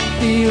can't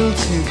feel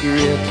to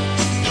grip,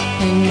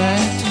 and my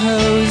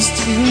toes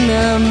too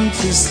numb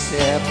to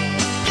step.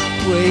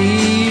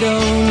 Wait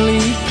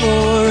only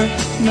for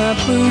my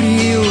boot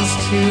heels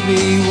to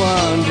be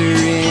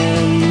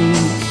wandering.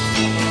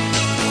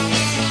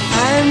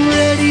 I'm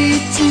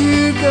ready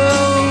to go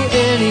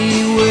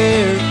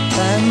anywhere.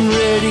 I'm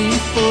ready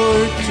for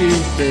to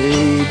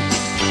fade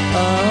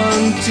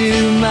onto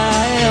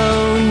my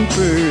own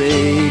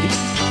parade.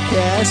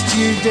 Cast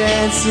your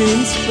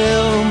dancing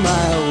spell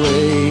my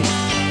way.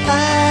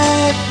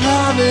 I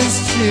promise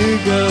to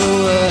go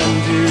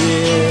under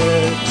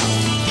it.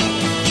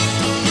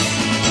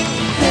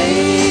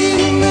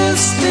 Hey,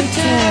 Mr.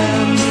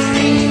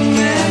 Tambourine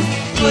Man,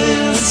 play a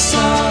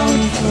song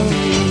for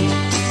me.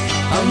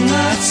 I'm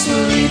not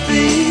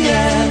sleepy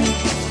and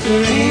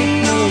there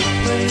ain't no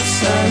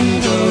place I'm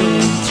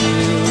going to.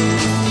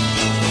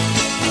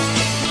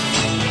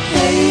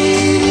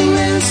 Hey,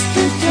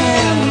 Mr.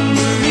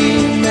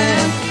 Tambourine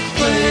Man,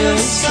 play a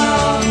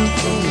song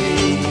for me.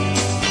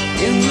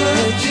 In the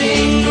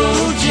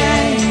jingle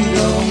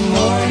jangle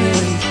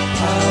morning,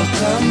 I'll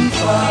come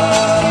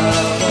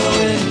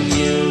following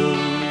you.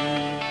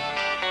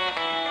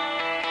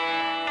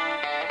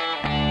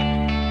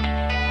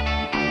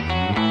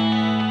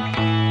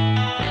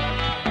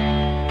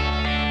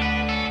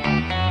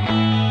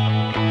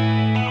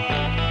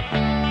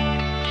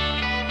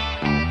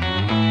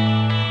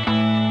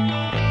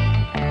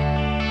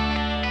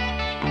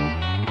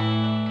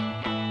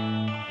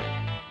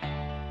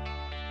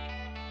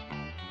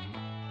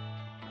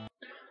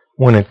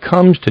 When it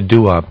comes to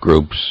doo-wop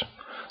groups,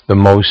 the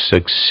most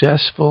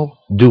successful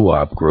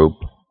doo-wop group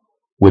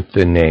with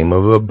the name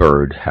of a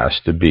bird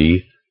has to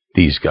be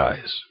these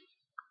guys.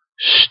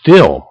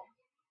 Still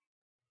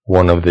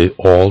one of the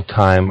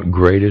all-time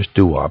greatest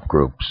doo-wop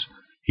groups.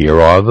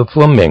 Here are the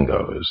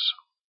Flamingos.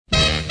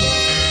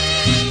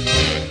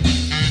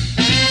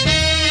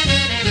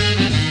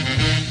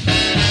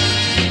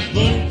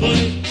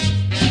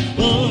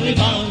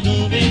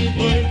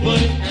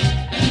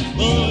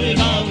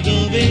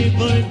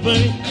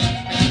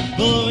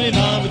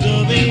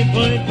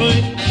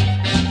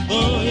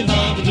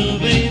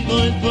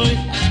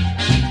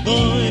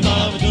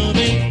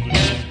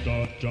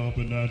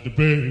 At the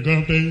break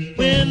of day.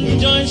 When the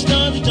joint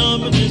starts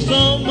jumping, it's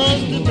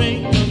almost the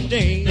break of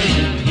day.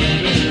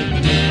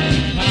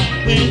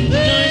 When the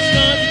joint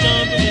starts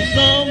jumping, it's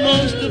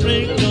almost the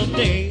break of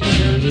day.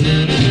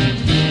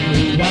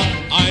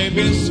 I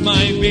miss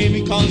my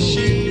baby 'cause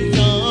she's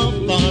so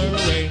far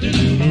away.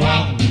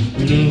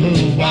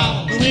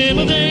 When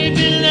my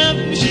baby left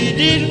me, she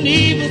didn't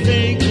even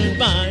say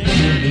goodbye.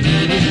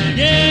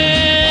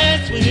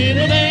 Yes, when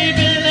my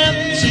baby left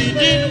me, she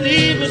didn't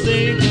even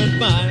say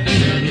goodbye.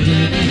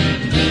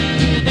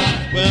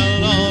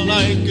 Well, all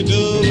I could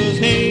do was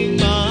hang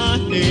my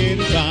head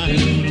and cry.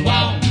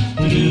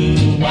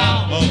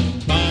 Oh,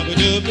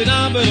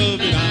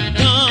 ba-ba-doo-ba-da-ba-doo-ba-da,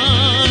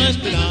 gosh,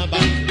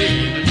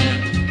 ba-da-ba-dee.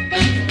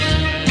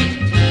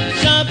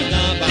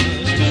 Sha-ba-da-ba,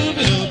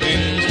 scooby-doo-ba,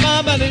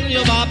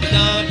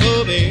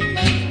 ba-ba-doo-ba-ba-da-boo-ba.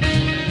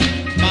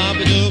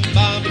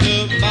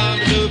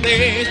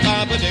 Ba-ba-doo-ba-ba-doo-ba-ba-doo-ba,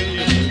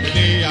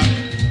 ba-ba-doo-ba-dee.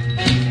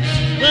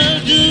 Well,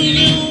 do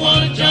you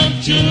want to jump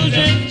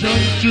children?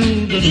 Jump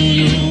children. Do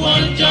you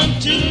want to jump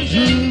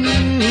children?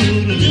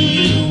 Do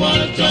you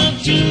want to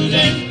jump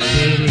children?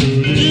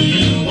 Do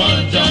you want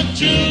to jump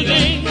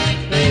children?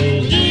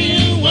 Do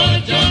you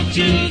want to jump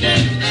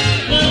children?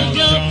 Well,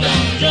 jump,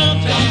 jump, jump,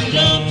 jump,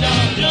 jump,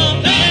 jump,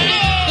 jump. Hey!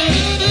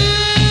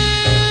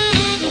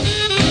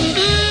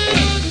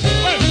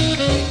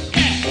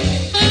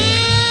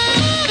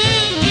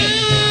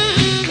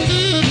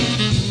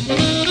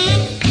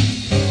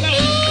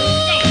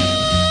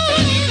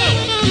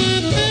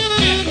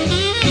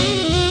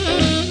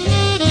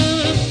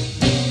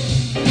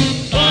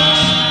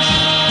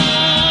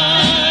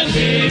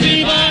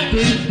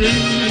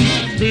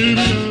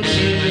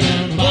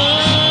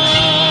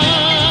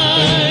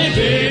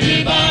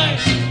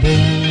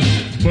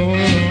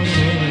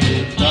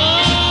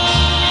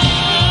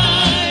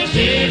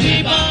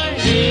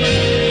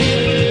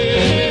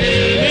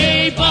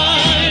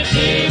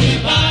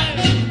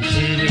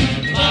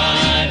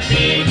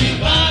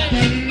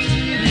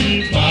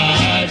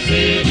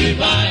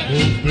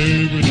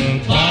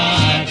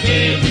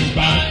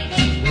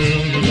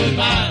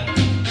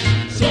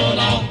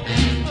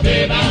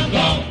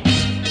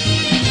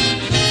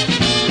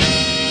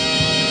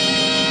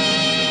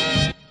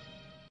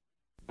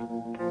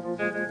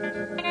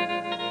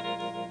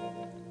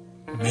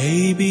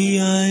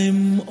 Maybe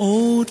I'm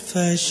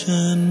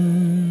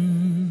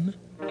old-fashioned,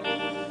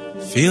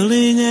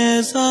 feeling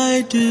as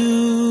I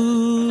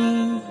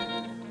do.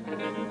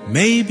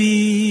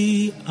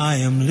 Maybe I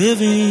am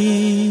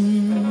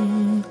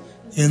living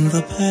in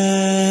the past.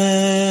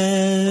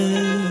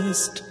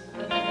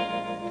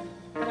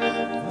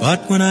 But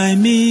when I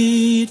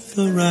meet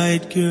the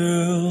right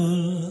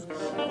girl,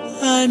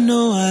 I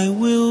know I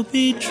will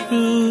be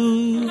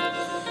true.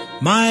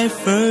 My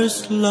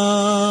first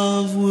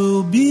love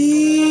will be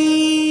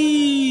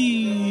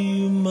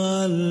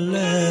my last.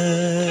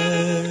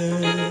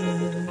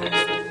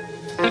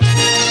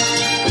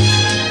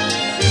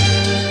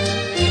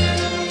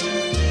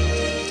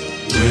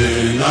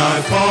 When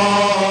I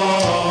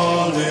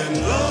fall in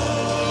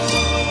love,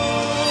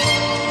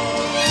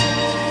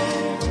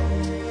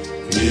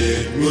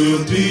 it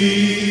will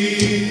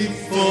be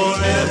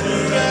forever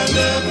and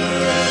ever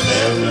and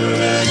ever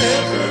and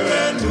ever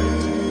and new.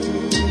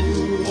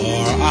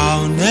 Or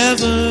I'll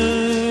never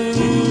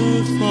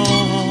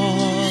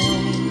fall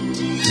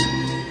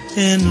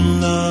in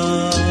love.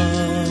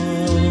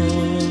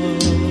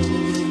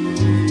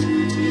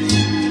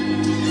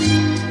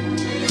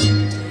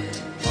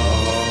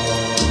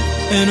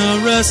 In a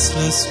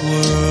restless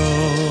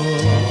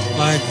world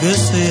like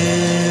this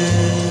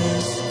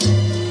is,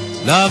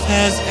 love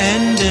has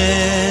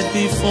ended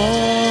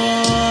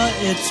before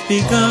it's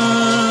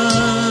begun.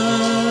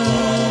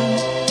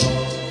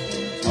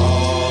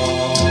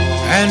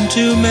 And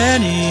too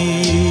many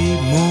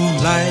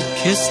moonlight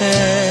kisses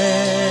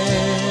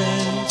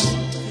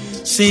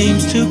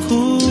seems to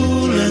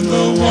cool in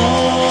the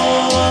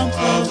warmth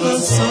of the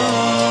sun.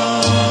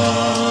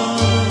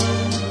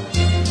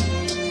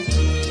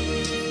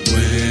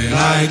 When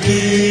I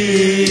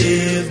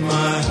give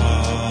my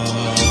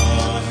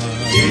heart,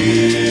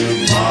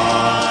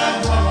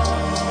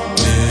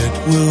 it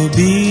will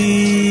be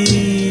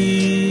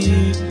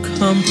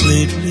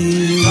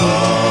completely,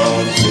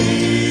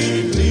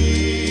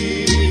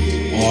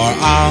 or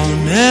I'll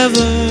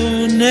never,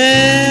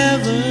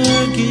 never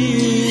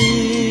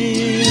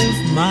give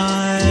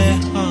my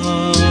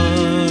heart.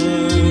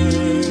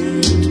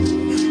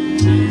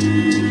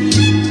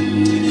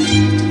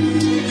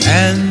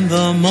 And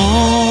the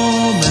moment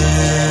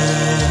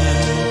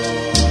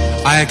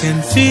I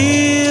can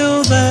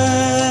feel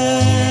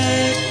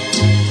that,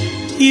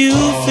 you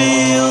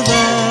feel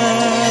that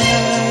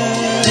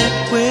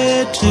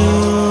we're two,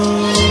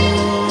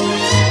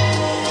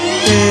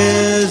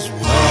 is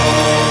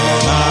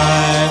when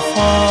I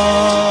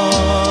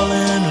fall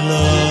in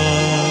love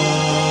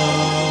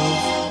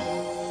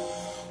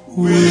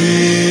with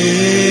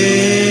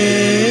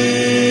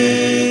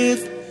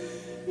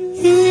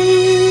you.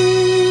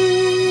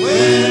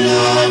 When I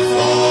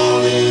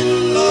fall in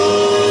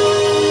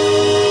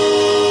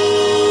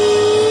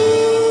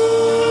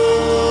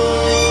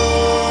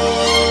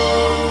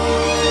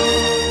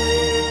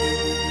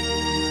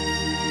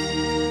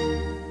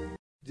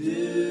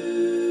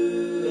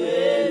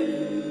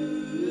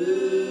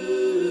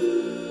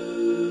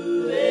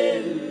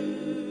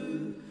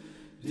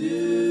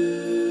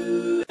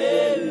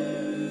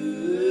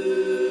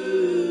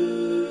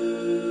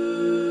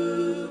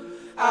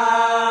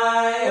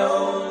I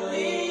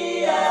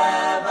only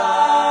have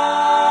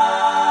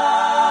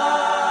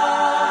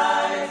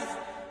eyes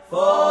for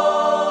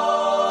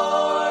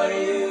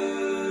you,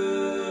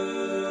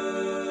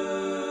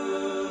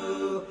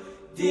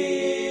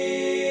 dear.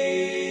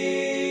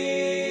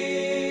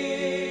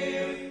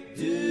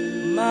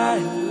 My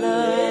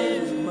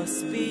love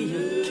must be a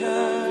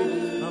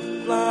kind of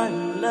blind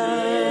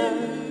love.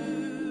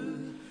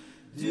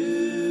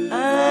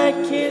 I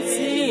can't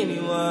see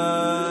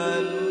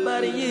anyone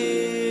but you.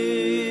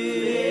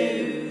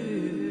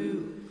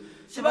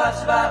 Shabbat,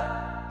 shabbat.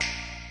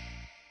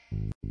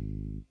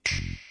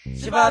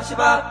 Shabbat,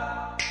 shabbat.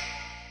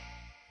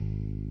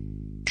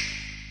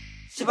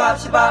 Shabbat,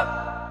 shabbat.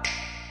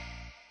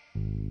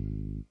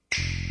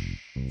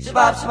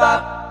 Shabbat,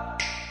 shabbat.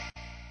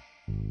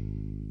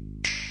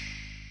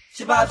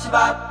 Shabbat,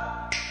 shabbat.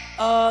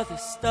 All the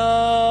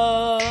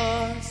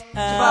stars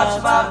out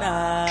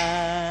tonight.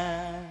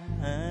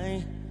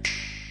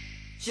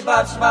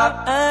 Shabbat, shabbat.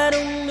 I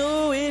don't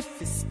know if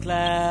it's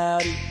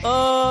cloudy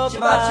or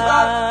bright.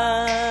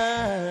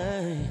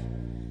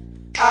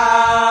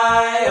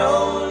 I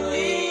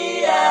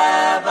only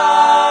have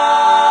eyes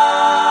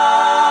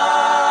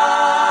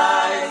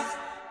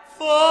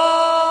for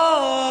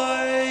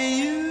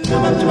you.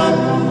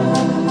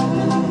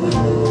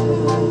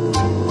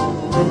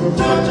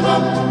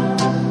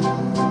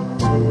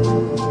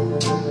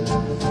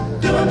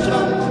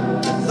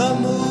 The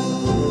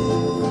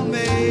moon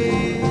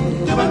may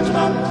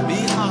be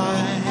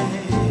high,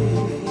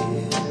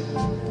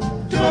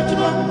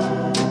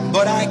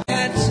 but I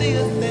can't see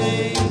a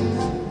thing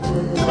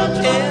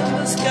in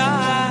the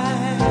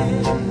sky.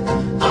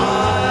 I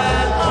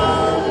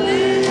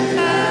only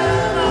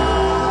have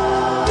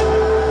eyes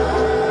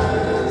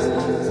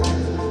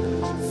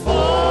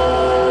for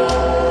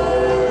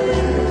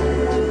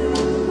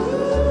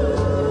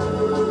you.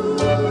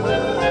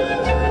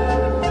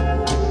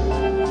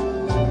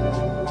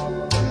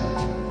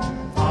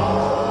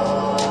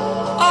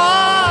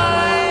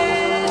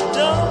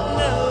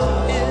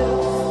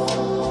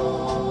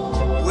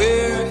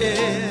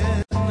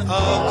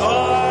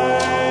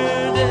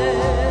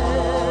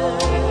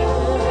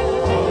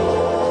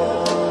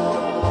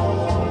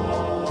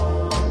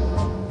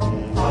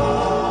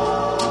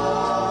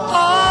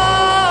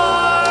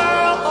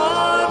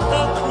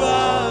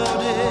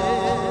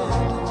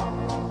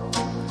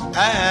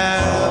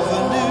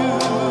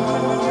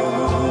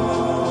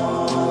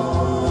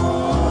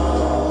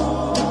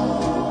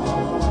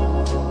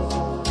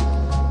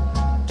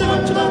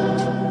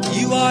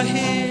 You are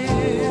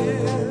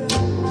here,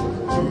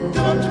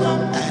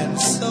 and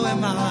so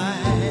am I.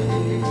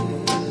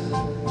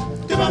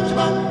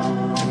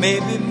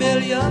 Maybe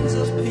millions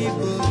of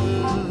people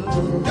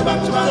go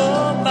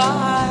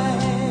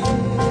by,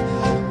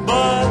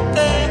 but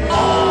they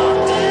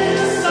all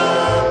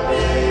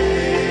disappear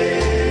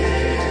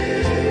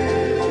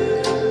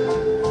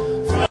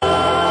from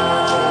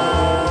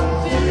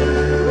view.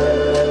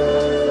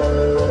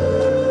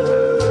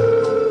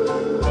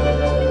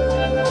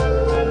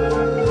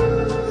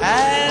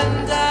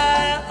 And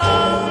I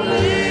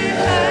only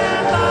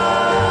have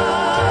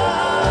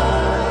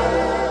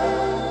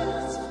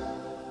eyes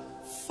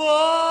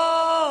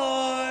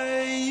for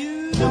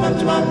you.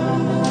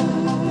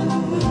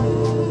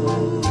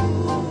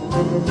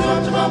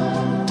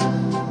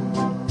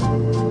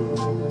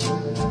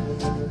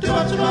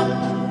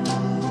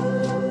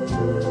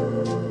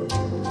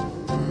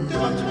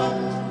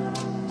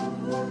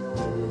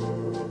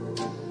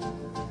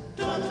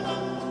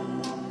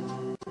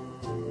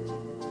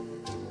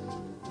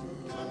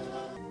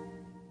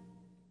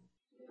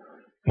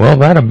 Well,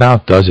 that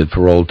about does it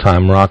for old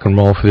time rock and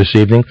roll for this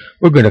evening.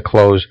 We're going to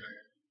close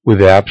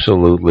with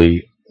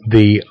absolutely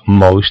the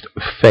most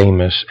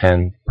famous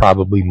and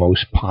probably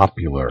most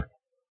popular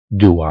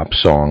doo-wop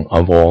song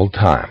of all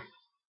time.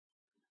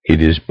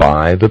 It is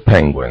by the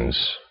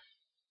Penguins.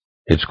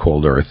 It's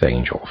called Earth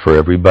Angel. For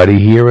everybody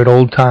here at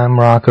Old Time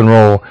Rock and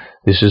Roll,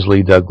 this is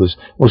Lee Douglas.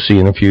 We'll see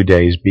you in a few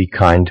days. Be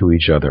kind to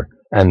each other,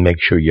 and make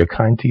sure you're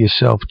kind to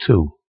yourself,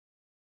 too.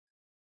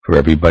 For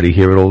everybody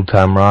here at Old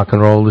Time Rock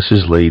and Roll, this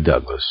is Lee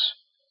Douglas.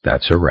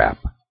 That's a wrap.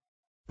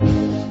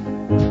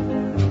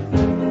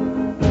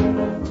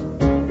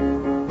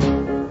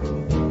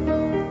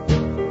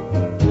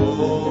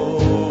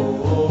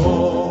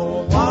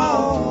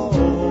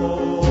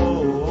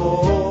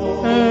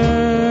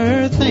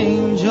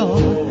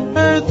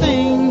 Earth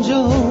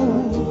angel,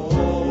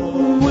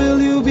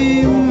 will you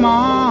be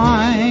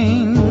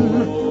mine,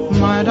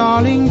 my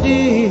darling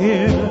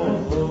dear?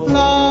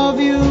 Love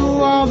you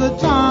all the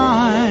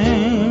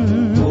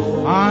time.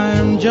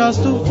 I'm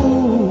just a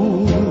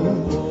fool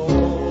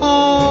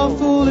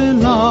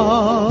in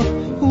love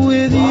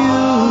with you.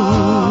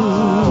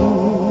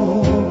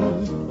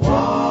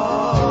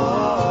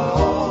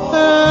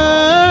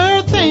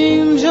 Earth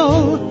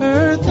angel,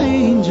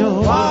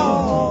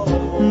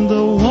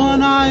 the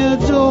one I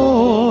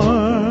adore.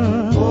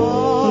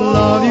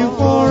 Love you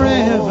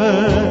forever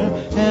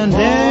and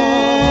evermore.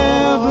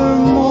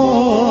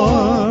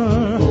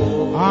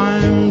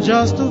 I'm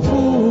just a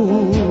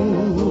fool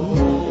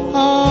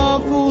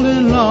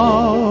in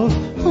love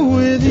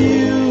with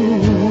you.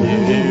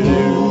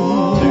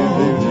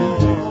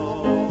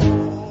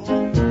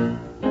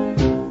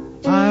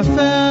 I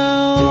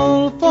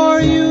fell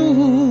for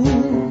you,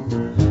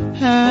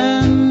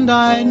 and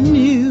I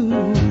knew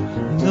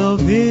the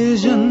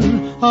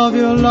vision of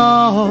your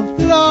loveliness.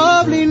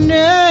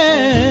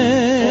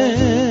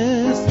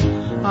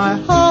 I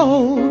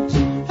hoped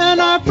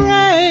and I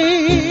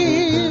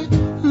prayed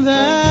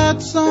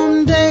that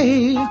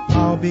someday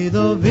I'll be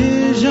the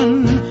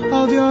vision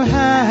of your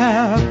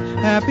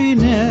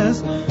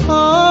happiness.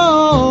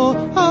 Oh,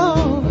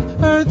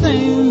 earth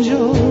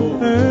angel,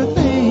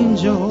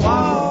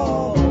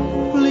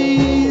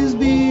 please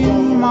be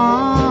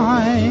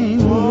mine,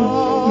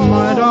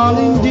 my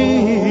darling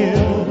dear.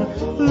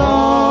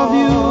 Love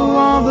you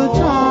all the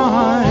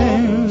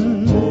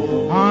time.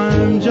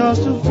 I'm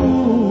just a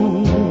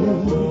fool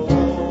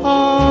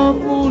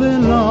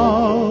in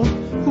love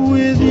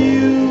with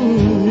you.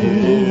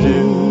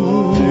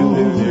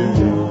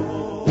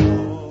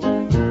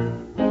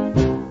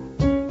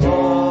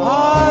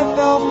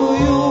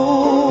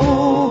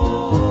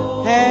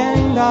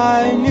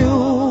 I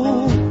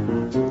knew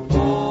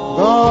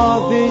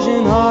the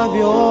vision of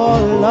your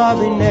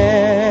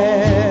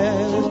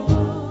loveliness.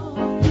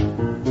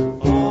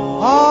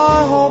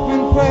 I hope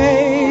and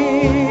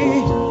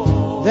pray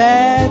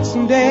that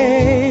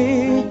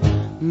someday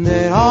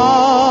that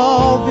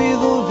I'll be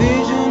the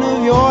vision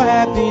of your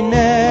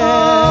happiness. Oh,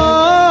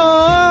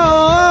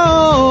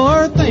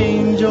 earth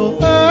angel,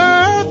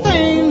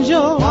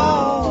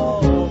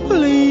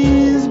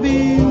 please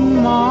be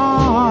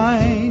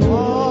mine,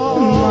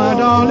 my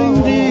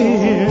darling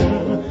dear.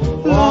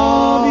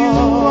 Love you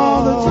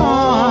all the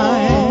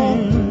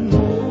time.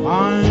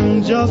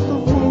 I'm just a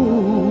fool